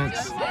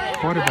punishments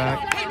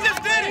quarterback. He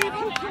just did it. Here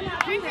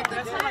we go.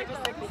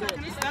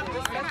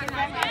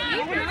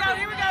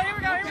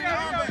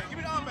 Give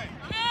me the arm, man.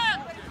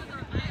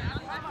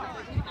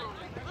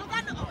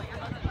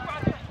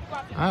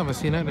 I haven't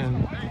seen that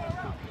in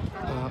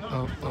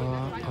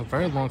a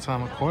very long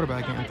time. A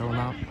quarterback getting thrown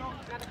out.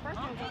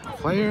 A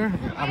player,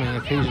 I mean,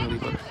 occasionally,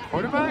 but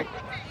quarterback,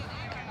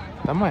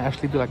 that might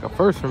actually be like a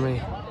first for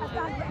me.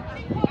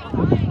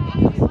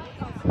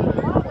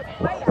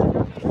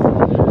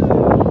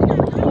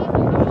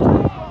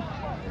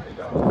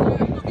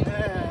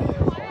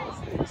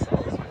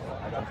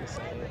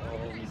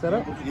 Set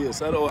up? Yeah,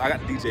 so I got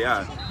the DJI.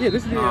 Yeah,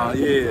 this is the.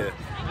 Yeah.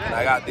 And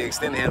I got the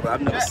extended handle, but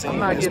I've never seen I'm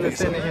not this getting an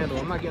piece. extended handle.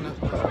 I'm not getting a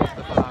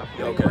 5.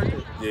 Yeah, okay.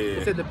 They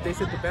Yeah. said the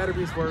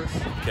battery's worse.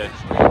 Okay.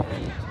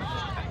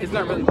 It's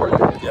not really worth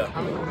it. Yeah.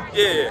 I mean,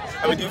 Yeah.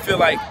 I mean, do you feel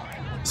like,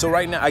 so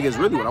right now, I guess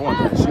really what I want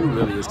to ask you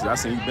really is, because I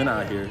seen you've been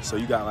out here, so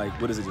you got like,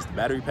 what is it, just the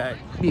battery pack?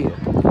 yeah.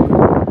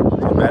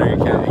 So the battery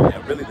pack,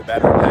 and really the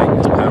battery pack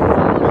is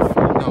powered with,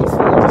 No, it's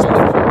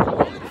just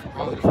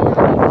only the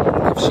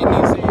phone. If she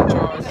needs to be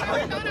charged,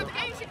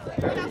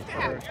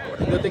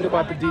 the good thing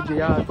about the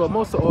DJI, but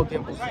most of all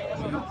gimbals,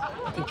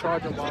 you can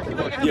charge them while they're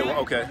working. yeah, well,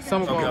 okay.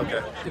 Some of them,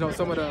 Okay. you know,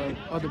 some of the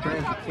other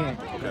brands you can't.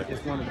 Okay.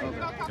 It's one or the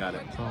other. Got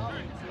it. So,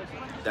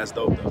 That's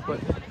dope though. but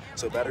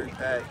So battery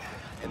pack,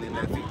 and then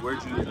that feed,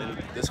 where'd you, and then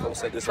this whole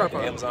set, this like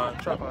tripod. Amazon?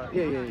 Tripod.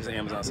 Yeah. It's an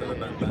Amazon setup,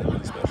 nothing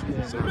really special.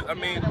 Yeah. So, I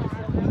mean,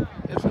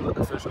 it's a look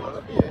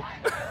official. Yeah.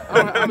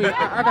 I mean,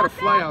 I got to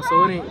fly out,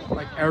 so it ain't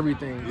like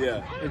everything.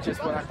 Yeah. It's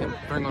just what I can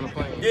bring on the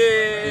plane.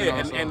 Yeah, You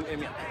know, so- and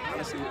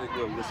honestly,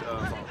 well, which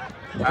phone?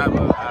 I have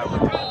a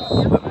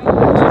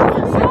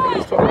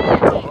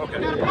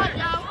okay.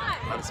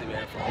 Honestly,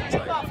 man, phones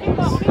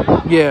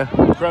like Yeah.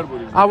 incredible.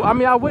 I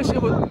mean, I wish we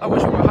were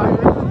higher. If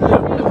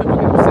people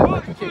get upset,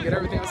 like you can't get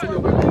everything. I said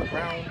we're on the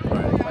ground.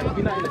 Like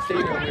we're not in the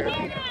stadium where you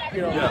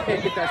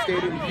can't get that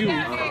stadium view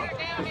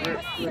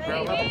because we're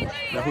ground level.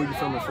 Now, who are you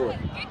filming for?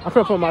 I'm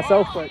filming for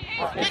myself, but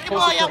it's ball,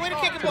 posted y'all. Way to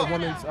kick to it the ball.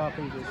 women's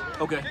pages.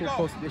 Okay. They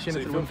posted this shit So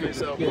into you the film for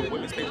yourself? yeah.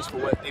 Women's pages for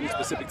what? Any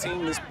specific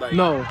team? This like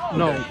No.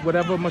 Okay.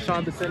 Whatever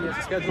Mashonda sent me as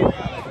a schedule,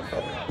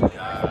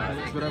 Got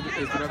it's whatever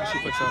she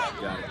puts up.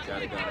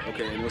 it.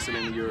 Okay, and what's the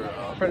name of your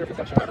Predator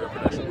Production. Predator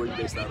Production? Where are you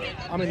based out of?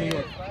 I'm in New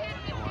York.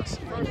 Oh, I see.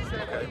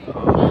 Okay.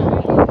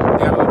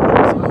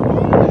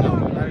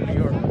 Not in New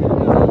York.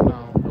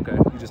 No. Okay.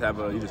 You just have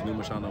you just meet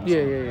Mashonda on the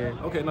Yeah, song?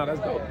 yeah. Okay, no, that's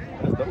dope.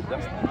 That's dope.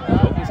 That's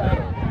dope as hell.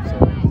 So,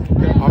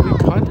 Are we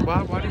cut?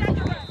 Why do you?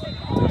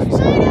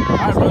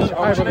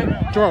 All right, brother.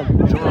 Jerome. you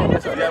have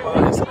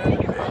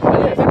Instagram?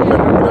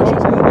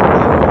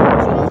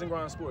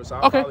 Sports. So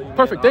I'll Okay, follow you,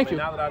 perfect. man. Thank I mean,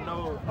 you. Now that I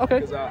know, Okay.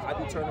 because I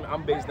do tournament.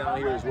 I'm based down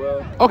here as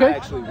well. Okay. I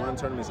actually run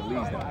tournaments and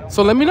leagues down here.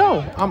 So let me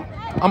know.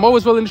 I'm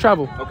always willing to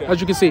travel, Okay. as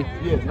you can see.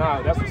 Yeah,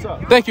 nah, that's what's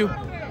up. Thank you.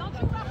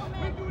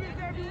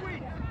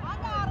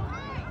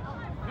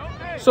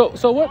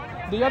 So what?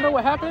 Do y'all know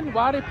what happened?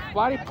 Why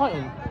they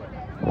punting?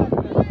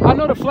 I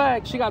know the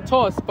flag. She got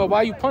tossed, but why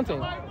are you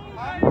punting?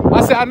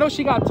 I said I know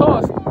she got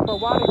tossed. But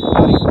why they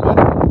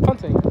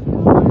punting?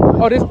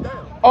 Oh, this.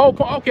 Oh,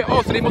 okay.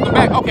 Oh, so they moved it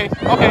back. Okay. I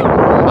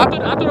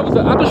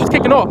thought she was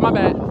kicking off. My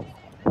bad.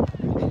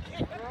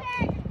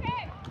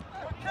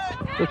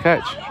 Good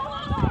catch.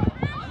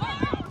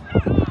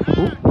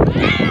 Ooh.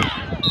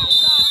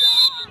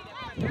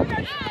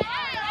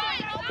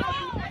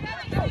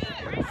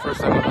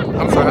 First time.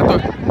 I'm sorry.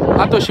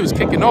 I thought she was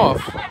kicking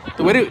off.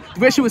 The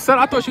way she was set,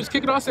 I thought she was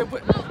kicking off. I said,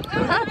 what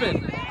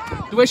happened?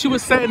 The way she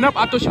was setting up,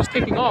 I thought she was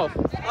kicking off.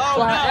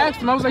 So I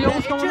asked him. I was like, yo,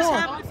 what's going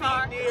on?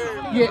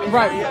 Yeah,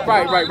 right.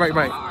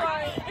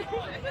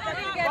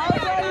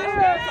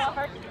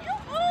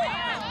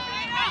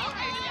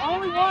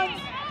 Only one.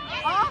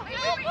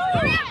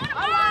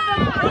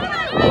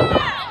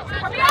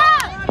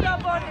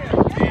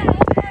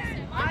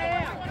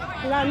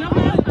 You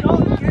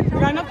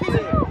got enough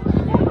pieces?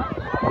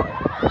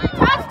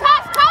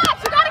 Touch!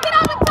 You gotta get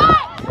on the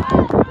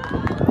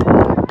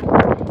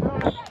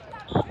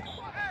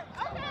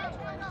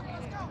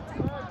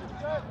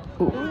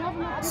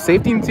touch!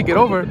 Safety needs to get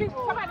over.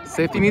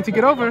 Safety needs to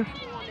get over.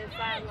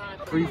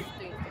 3.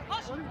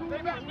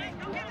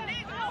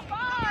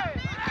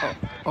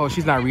 Oh,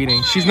 she's not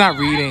reading. She's not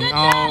reading.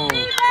 Oh,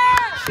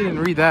 she didn't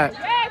read that.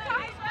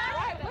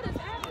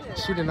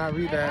 She did not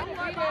read that.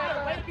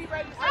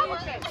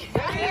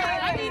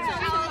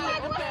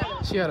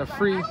 She had a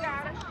free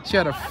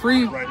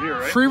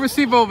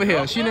receiver over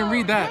here. She didn't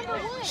read that.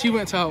 She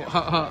went to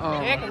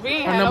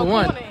her number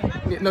one.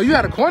 No, you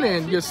had a corner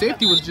and your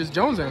safety was just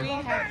jonesing.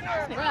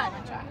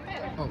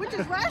 Which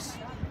is rush?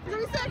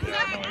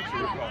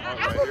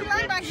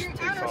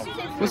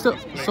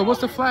 What's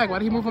the flag? Why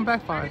did he move him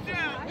back 5?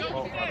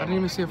 I didn't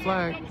even see a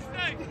flag.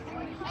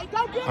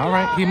 All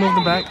right, he moved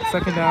him back.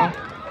 2nd down.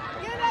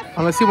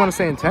 Unless he want to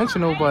say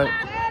intentional, but.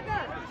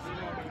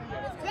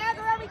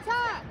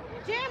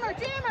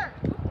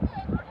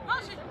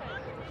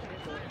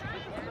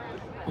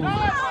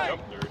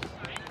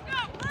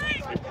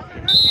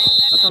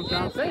 That's what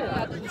I'm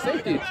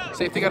saying.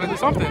 Safety got to do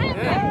something.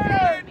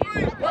 Yeah.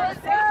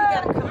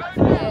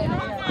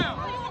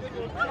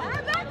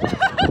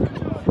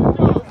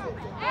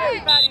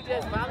 Everybody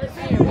just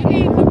volunteer. We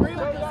need to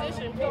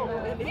reposition people.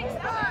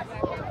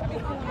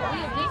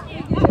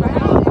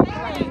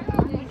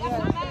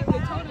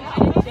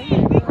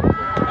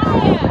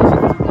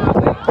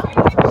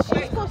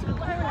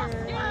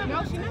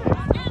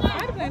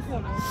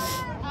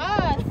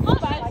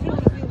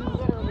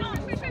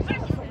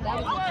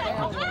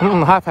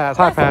 High pass.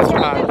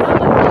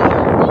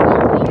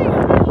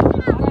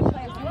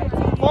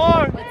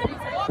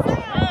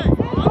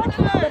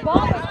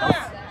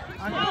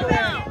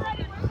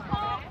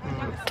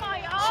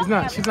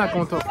 She's not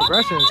going through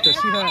progressions because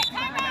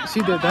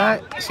she did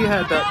that. She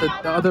had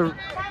the other.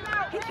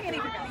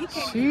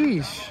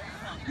 Sheesh.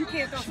 You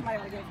can't throw somebody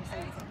like that for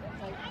saying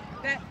something. Like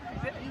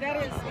that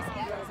is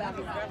that's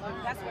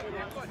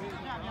what it is.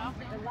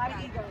 A lot of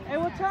ego. Hey,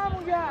 what time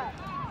we got?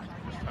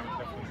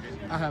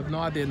 I have no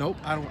idea. Nope.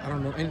 I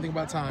don't know anything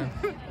about time.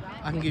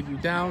 I can give you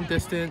down,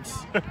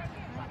 distance,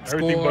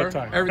 everything score, but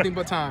time. Everything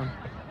but time.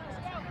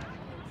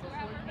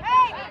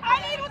 Hey, I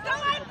need to go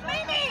and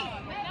play me.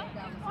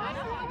 I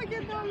don't want to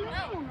get done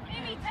now.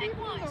 Take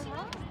one.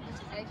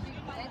 They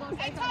gonna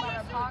say something about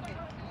her pocket.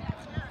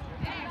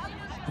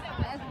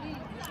 That's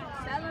deep.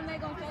 Tell them they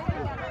gonna say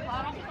something about her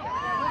pocket.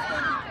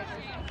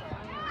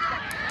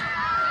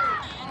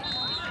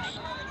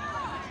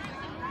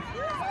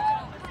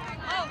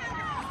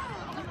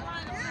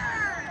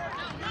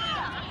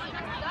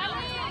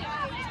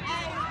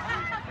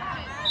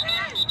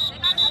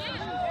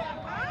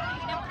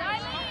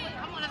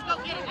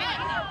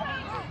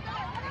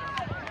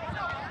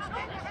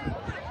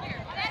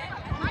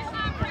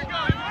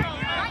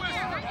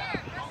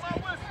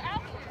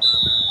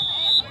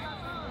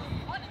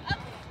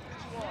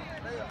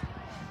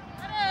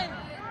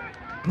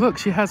 Look,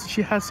 she has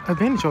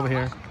advantage over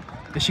here.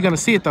 Is she gonna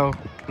see it though?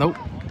 Nope.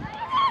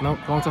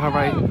 Going to her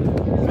right.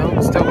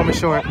 Nope, still gonna be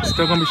short.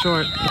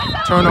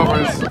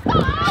 Turnovers.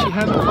 She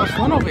has a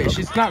 +1 over here.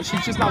 She's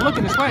just not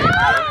looking this way.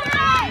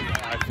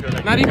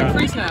 Not even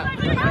free snap.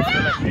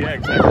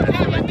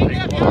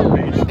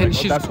 And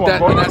she's that's it.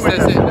 That's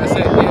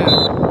it. Yeah.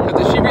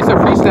 Because if she reads a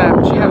free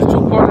snap, she has 2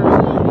 corners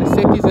and the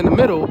safety's in the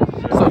middle.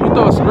 So if you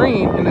throw a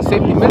screen and the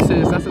safety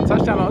misses, that's a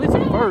touchdown. At least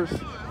a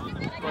first.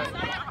 But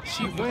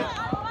she went.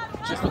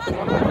 Just with the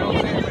one.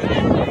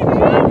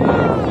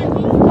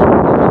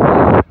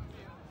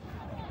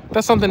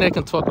 That's something they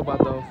can talk about,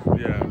 though.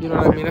 Yeah. You know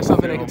what I mean? That's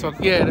something they can talk.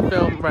 Yeah, the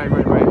film. Right.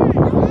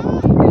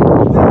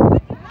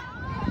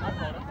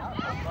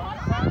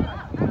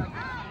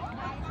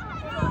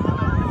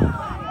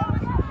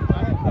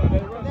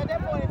 At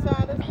that point in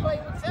time, let's play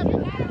with 7.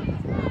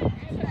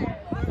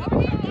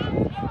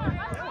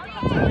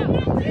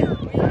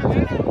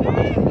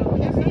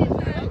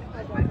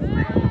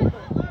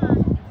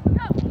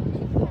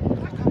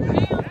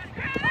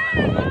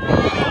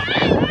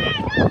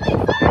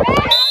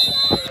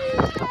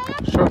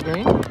 Short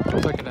game.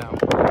 Second down.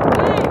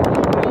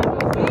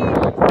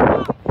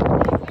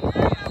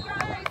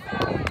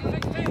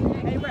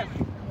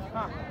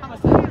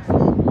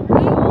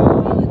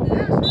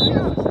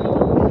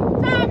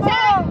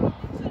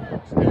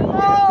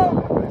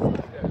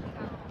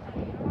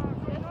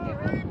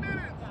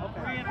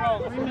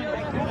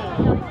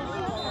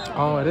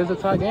 it is a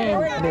tie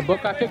game, and they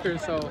both got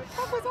kickers, so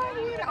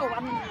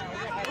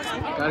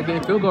gotta get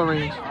in field goal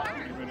range.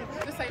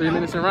 3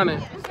 minutes and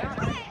running.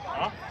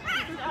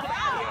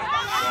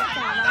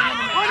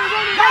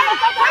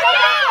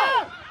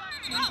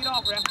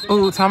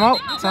 Ooh, timeout,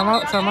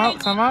 timeout, timeout,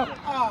 timeout.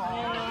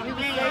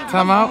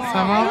 Timeout,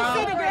 timeout.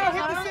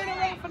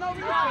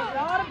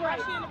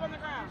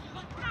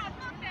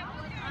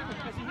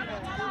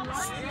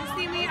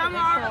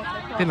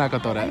 He's not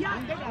gonna throw that. They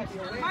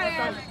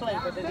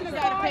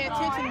gotta pay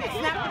attention.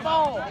 Snap the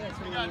ball.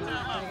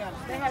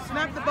 They have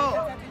snapped the ball.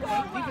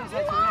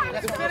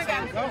 That's what they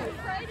gotta go.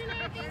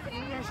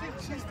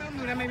 She still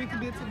knew that maybe could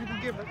be a tip you can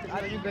give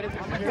her. You better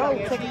go.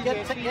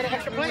 Get an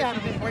extra play out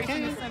of it.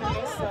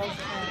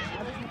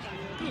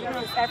 He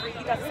does this every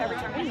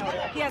tournament.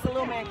 He has a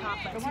little man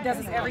complex. He does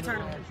this every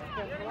tournament.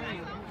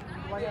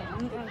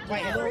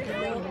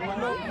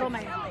 Little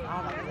man.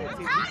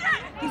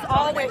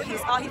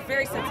 He's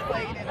very sensitive.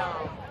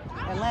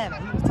 In Atlanta,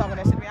 he was talking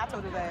that shit to me. I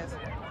told his ass.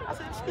 I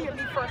said, she hit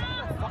me first.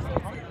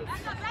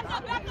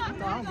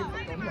 No, I don't give a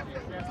fuck.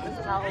 This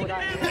is how old I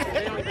am.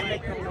 They don't even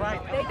make things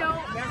right. They don't.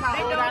 That's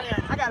how old I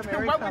am. I got a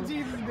married couple.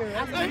 Jesus did.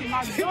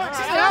 She said,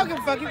 I don't give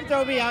a fuck. You can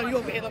throw me out. You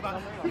over here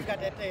about you got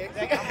that thing.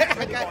 I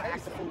got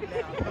extra food now.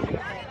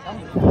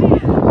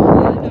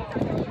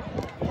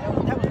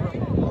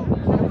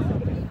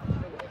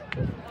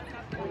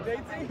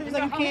 He's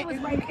like,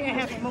 you can't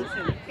have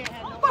emotion. You can't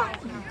have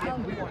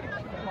no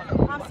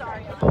I'm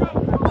sorry.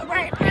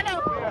 Right, I know.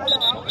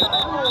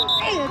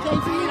 Hey,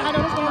 JT, I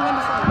know what's going on.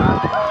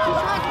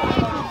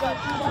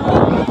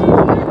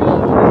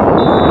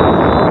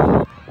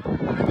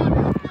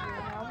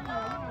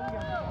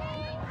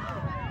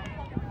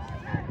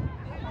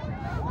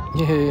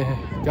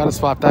 Yeah, gotta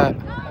swap that.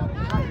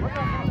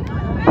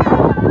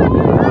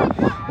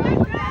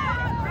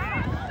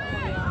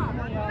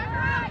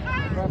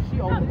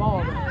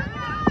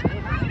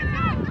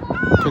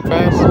 Kick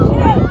pass.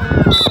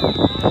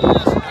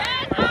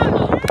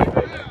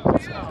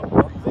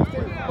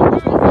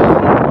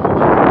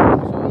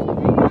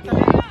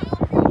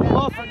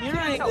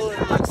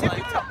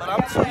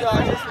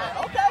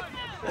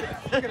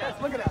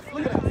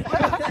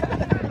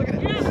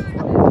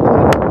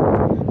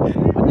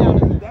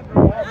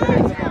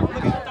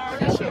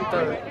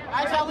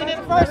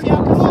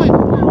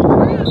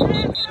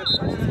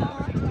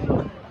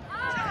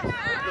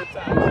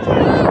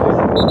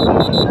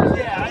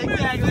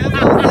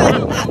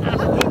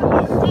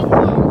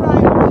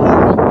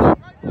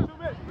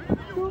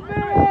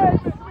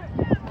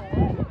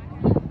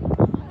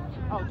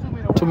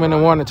 Two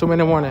minute warning. 2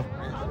 minute warning.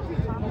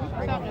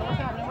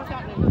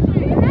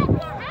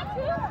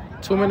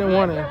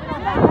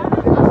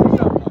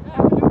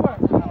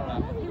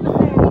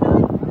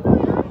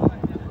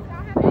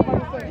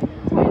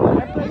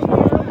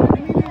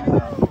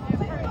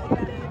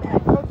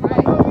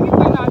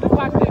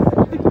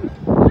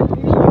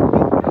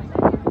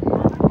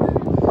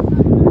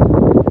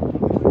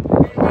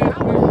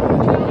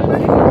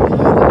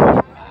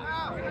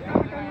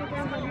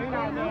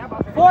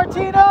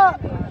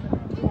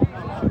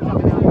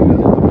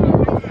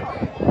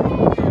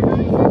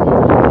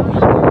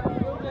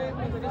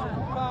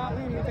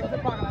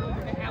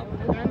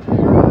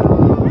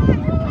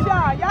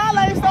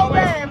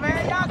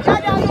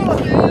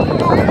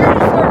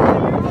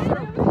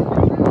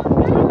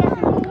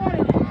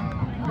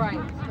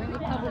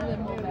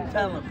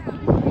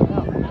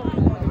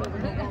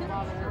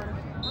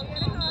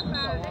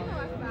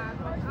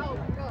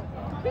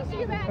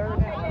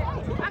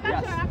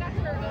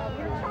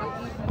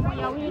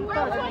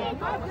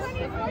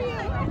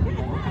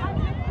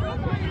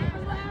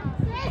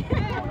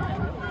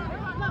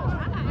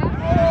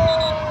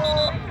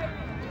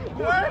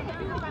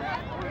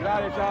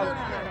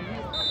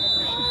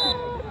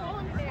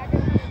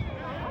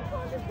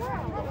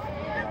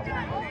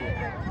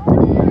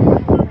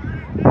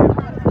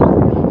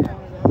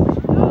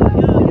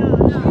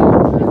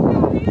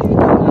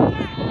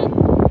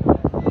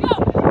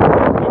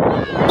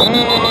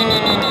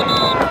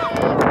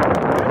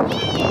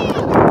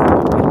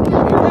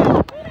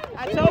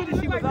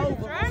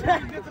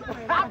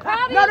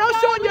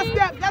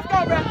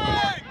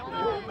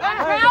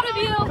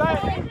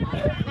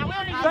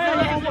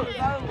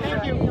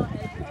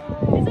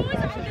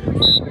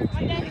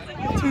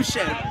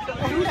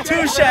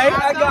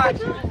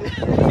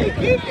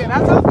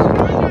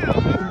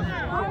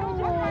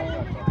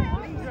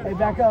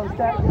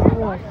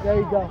 There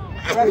you go.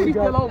 There you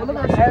go.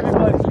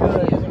 Everybody's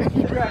good.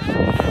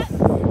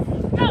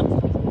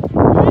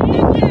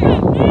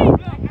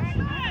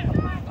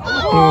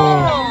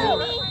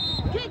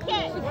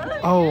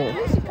 Oh.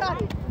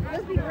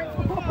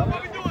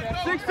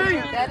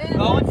 16.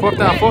 Fourth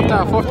down.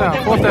 4th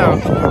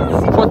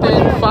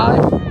and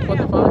 5.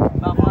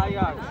 About 5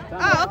 yards.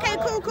 Oh, okay,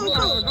 cool. Go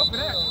for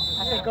that.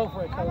 I said go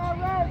for it, coach.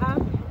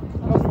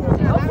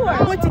 Go for it.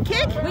 What to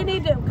kick? We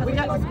need to.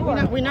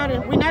 We're not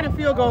in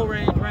field goal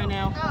range right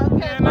now. Oh,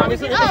 okay.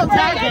 It's a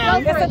tie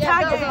game. It's a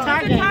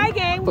tie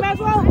game. We might as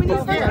well. We need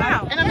to first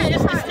down. And I mean,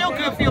 it's still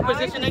good field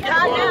position. They get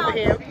the ball over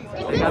here.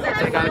 They gotta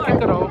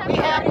kick it over. We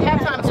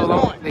have time to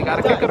go. They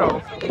gotta kick it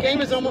over. The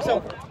game is almost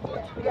over.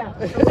 Yeah.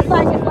 It's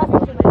like it's less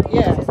than 2 minutes.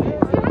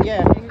 Yeah.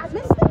 Yeah. I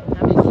missed it.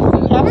 I mean, you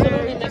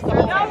absolutely missed the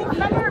whole No,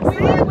 thing.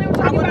 remember we were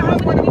talking about how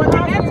we went to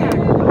halftime.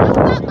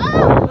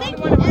 Oh, thank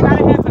you.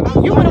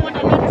 You would have won the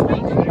next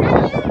speech.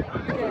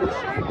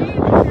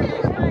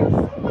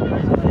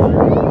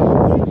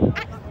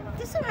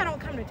 This is why I don't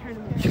come to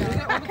tournaments.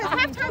 Because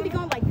halftime be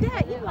going like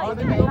that. You like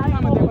that.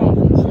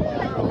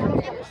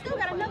 Still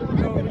got another one.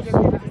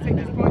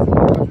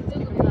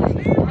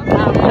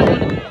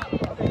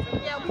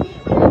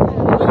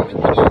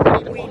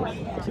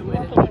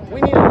 We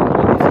need a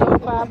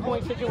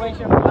 5-point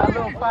situation, a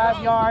little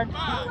 5-yard.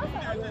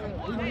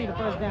 We need a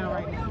first down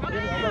right now.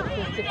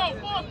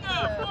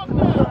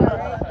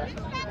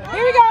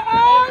 Here we go.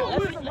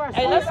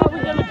 Hey, let's see if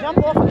we're gonna jump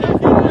off again.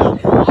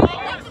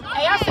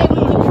 Hey, I say we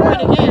can try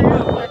it again.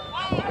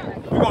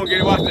 We're gonna get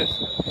it. Watch this.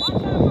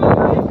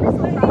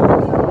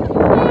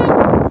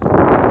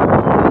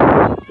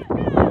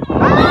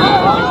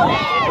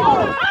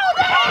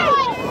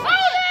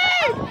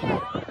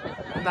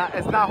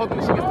 It's not hoping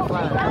she gets the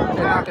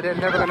flag. They're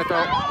never gonna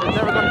throw. They're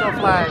never gonna throw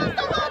flag.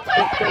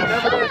 They're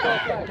never gonna throw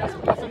flag.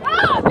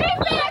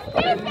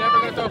 They're never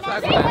gonna throw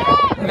flag on that.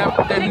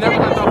 They're never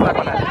gonna throw flag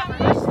on that.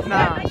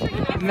 Nah,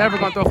 never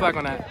gonna throw flag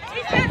on that.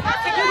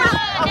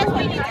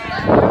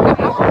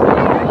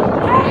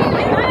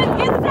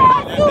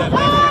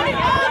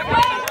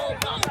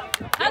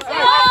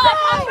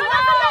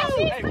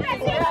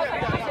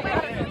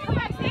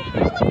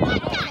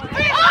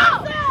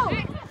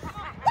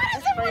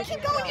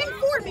 Keep going in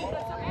for me.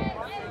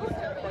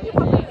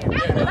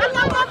 Back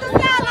up off the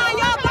sideline,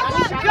 y'all. Back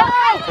up. Go.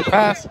 Good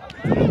pass.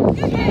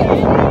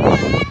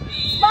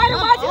 Spider,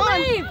 watch you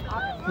leave.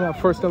 Yeah,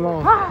 first and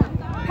long.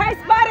 Hey,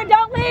 Spider,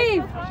 don't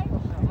leave.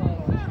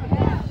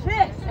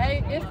 Shit. Hey,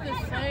 it's the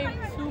same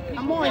 2 people.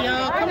 Come on,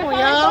 y'all. Come on,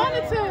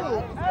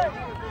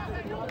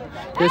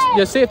 y'all.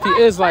 Your safety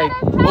is like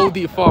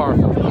OD far.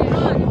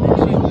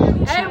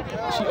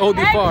 She OD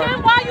far.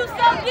 Tim, why you so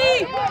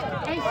deep?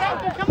 Hey,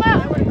 Safety, come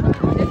out.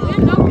 There's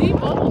no deep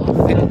balls.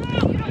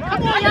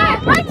 Come on, y'all.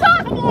 Right talk.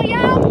 Come on,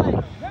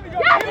 y'all.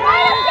 Yes,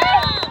 right.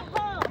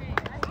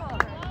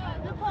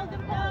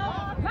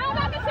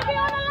 Linebacker should be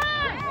on the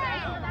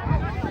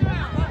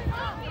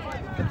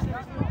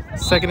line.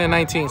 Second and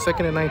 19.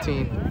 Second and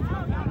 19.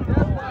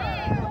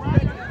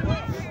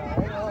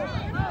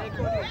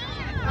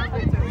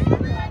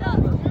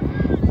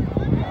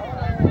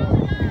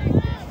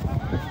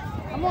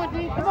 Come on, D.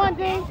 Come on,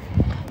 D.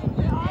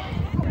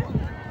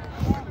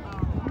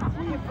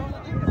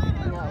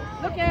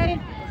 Look at it.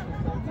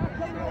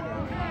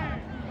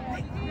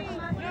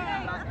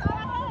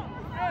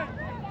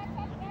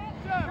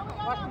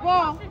 Watch the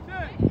ball.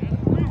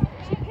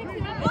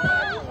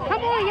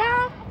 Come on,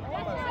 y'all.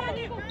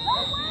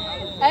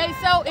 Hey,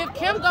 so if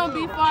Kim gonna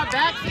be far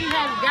back, she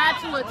has got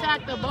to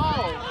attack the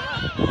ball.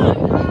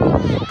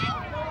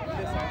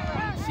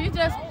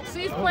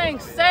 She's playing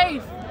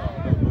safe.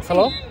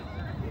 Hello?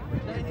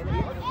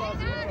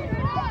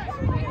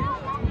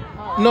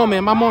 No,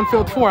 ma'am. I'm on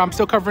field 4. I'm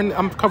still covering.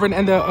 I'm covering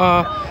in the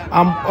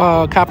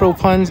capital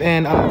puns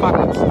and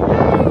apocalypse.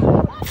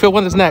 Field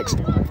 1 is next.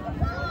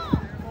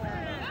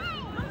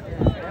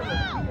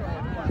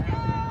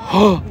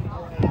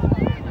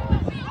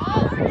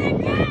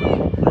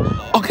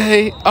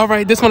 Okay. All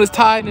right. This one is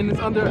tied and it's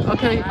under.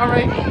 Okay. All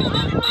right.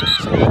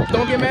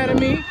 Don't get mad at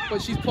me,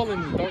 but she's pulling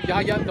me. Don't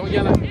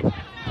yell at me.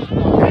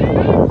 Okay.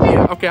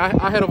 Yeah. Okay.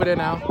 I head over there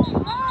now.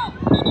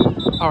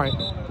 All right.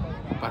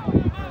 Bye.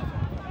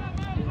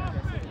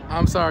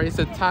 I'm sorry, it's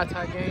a tie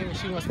game, and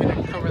she wants me to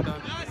cover the.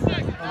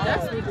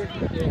 That's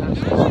ridiculous.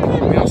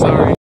 Yeah, I'm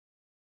sorry.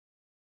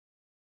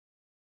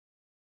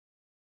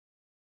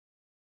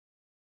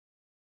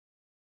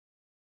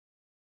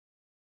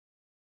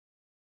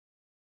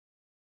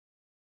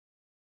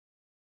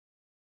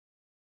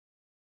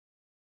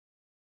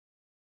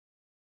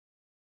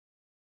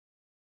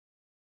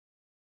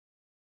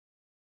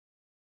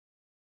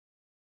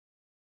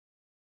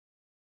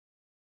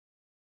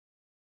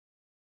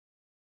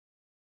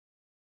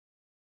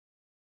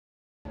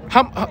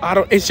 I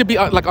don't. It should be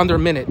like under a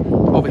minute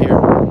over here.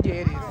 Yeah,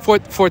 it is.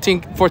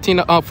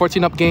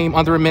 14 up game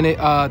under a minute.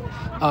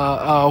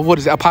 What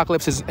is it?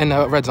 Apocalypse is in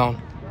the red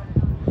zone.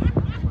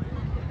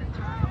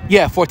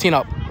 Yeah, 14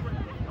 up.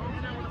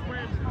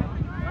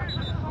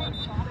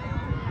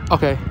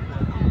 Okay.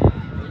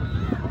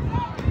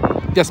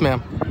 Yes,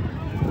 ma'am.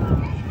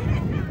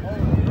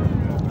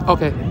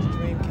 Okay.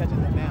 Dream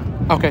catching the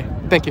bounce. Okay.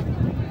 Thank you.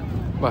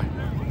 Bye.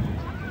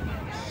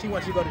 She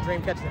wants you to go to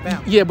Dream catching the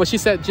bounce. Yeah, but she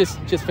said just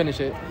finish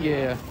it.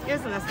 Yeah.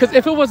 Yes, that's Because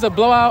if it was a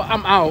blowout,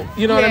 I'm out.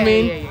 You know what I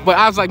mean? Yeah. But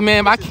I was like,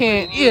 man, I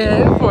can't.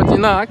 Yeah,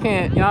 14. No, I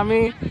can't. You know what I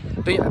mean?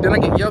 Then I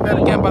get yelled at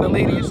again by the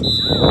ladies.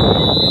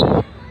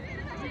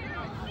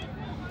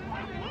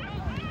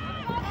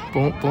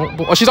 Boom, boom,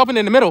 boom. Oh, she's open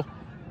in the middle.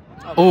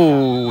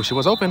 Oh, she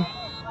was open.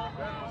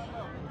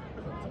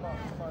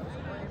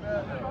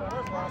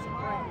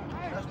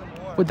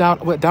 What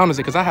down is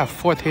it? Because I have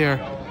 4th here.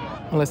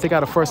 Unless they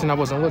got a first and I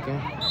wasn't looking.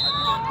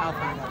 I'll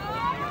find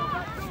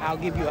I'll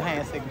give you a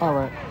hand signal. All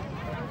right.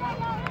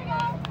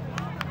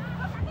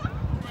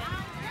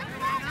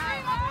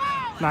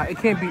 Nah, it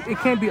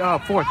can't be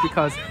fourth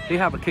because they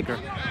have a kicker,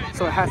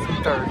 so it has to be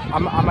third. I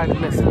might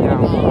have missed it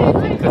down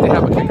because they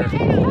have a kicker.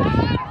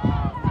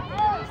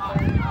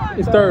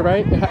 It's third,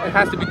 right? It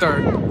has to be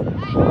third.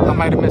 I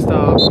might have missed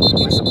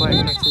the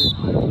play next to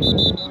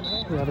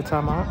it. We have a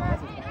timeout.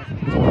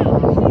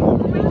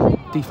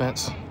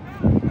 Defense.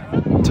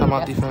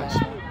 Timeout defense.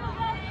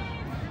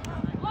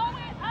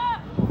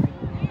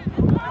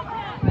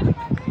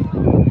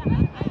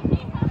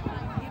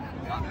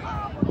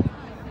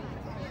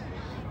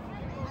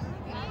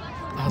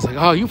 I was like,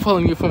 oh, you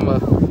pulling me from a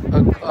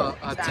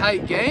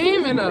tight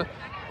game and a,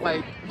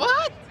 like,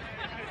 what?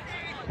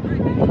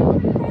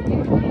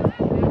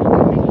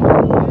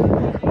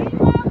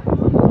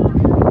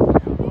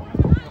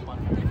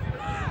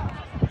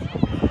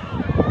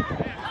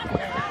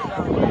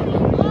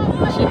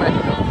 She might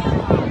be.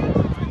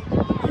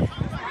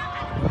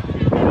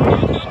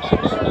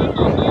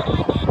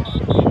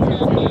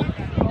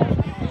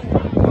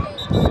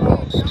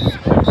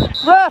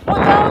 Ref, what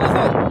down is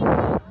it?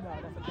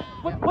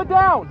 What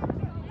down?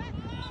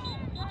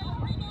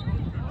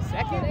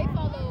 Second? They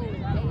follow.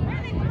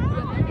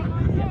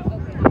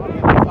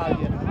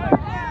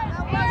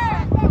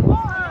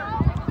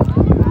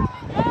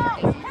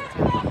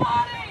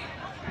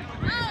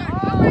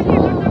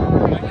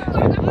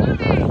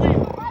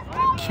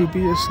 QB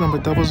is number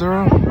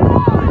 00.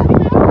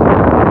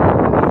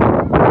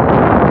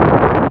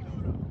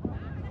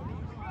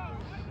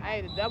 Hey,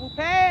 the double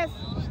pass.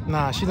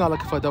 Nah, she's not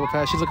looking for a double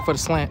pass. She's looking for the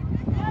slant.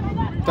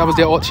 That was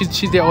there.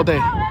 She's there all day.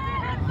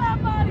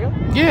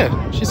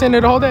 Yeah, she's in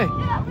there the whole day.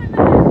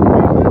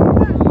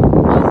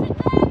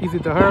 Either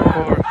to her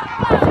or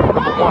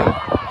number 1.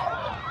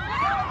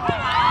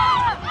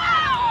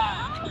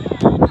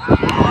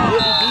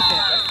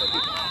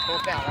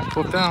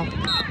 Fourth down.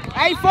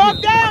 Hey,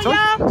 fourth down, y'all.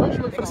 I told you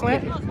look for the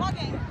slant.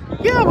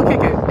 Yeah, we'll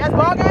kick it. That's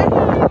ball game?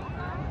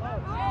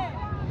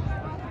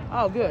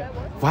 Oh, good.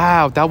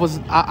 Wow, that was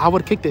I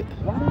would have kicked it.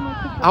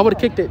 I would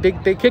have kicked it.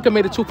 They kicker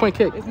made a 2-point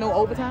kick. There's no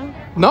overtime?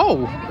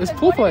 No, it's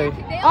pool play.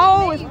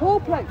 Oh, it's pool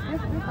play.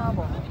 This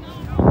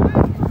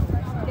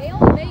They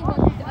only made one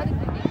the other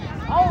thing.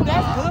 Oh,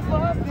 that's good for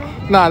us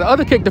then. Nah,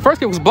 the first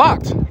kick was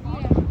blocked.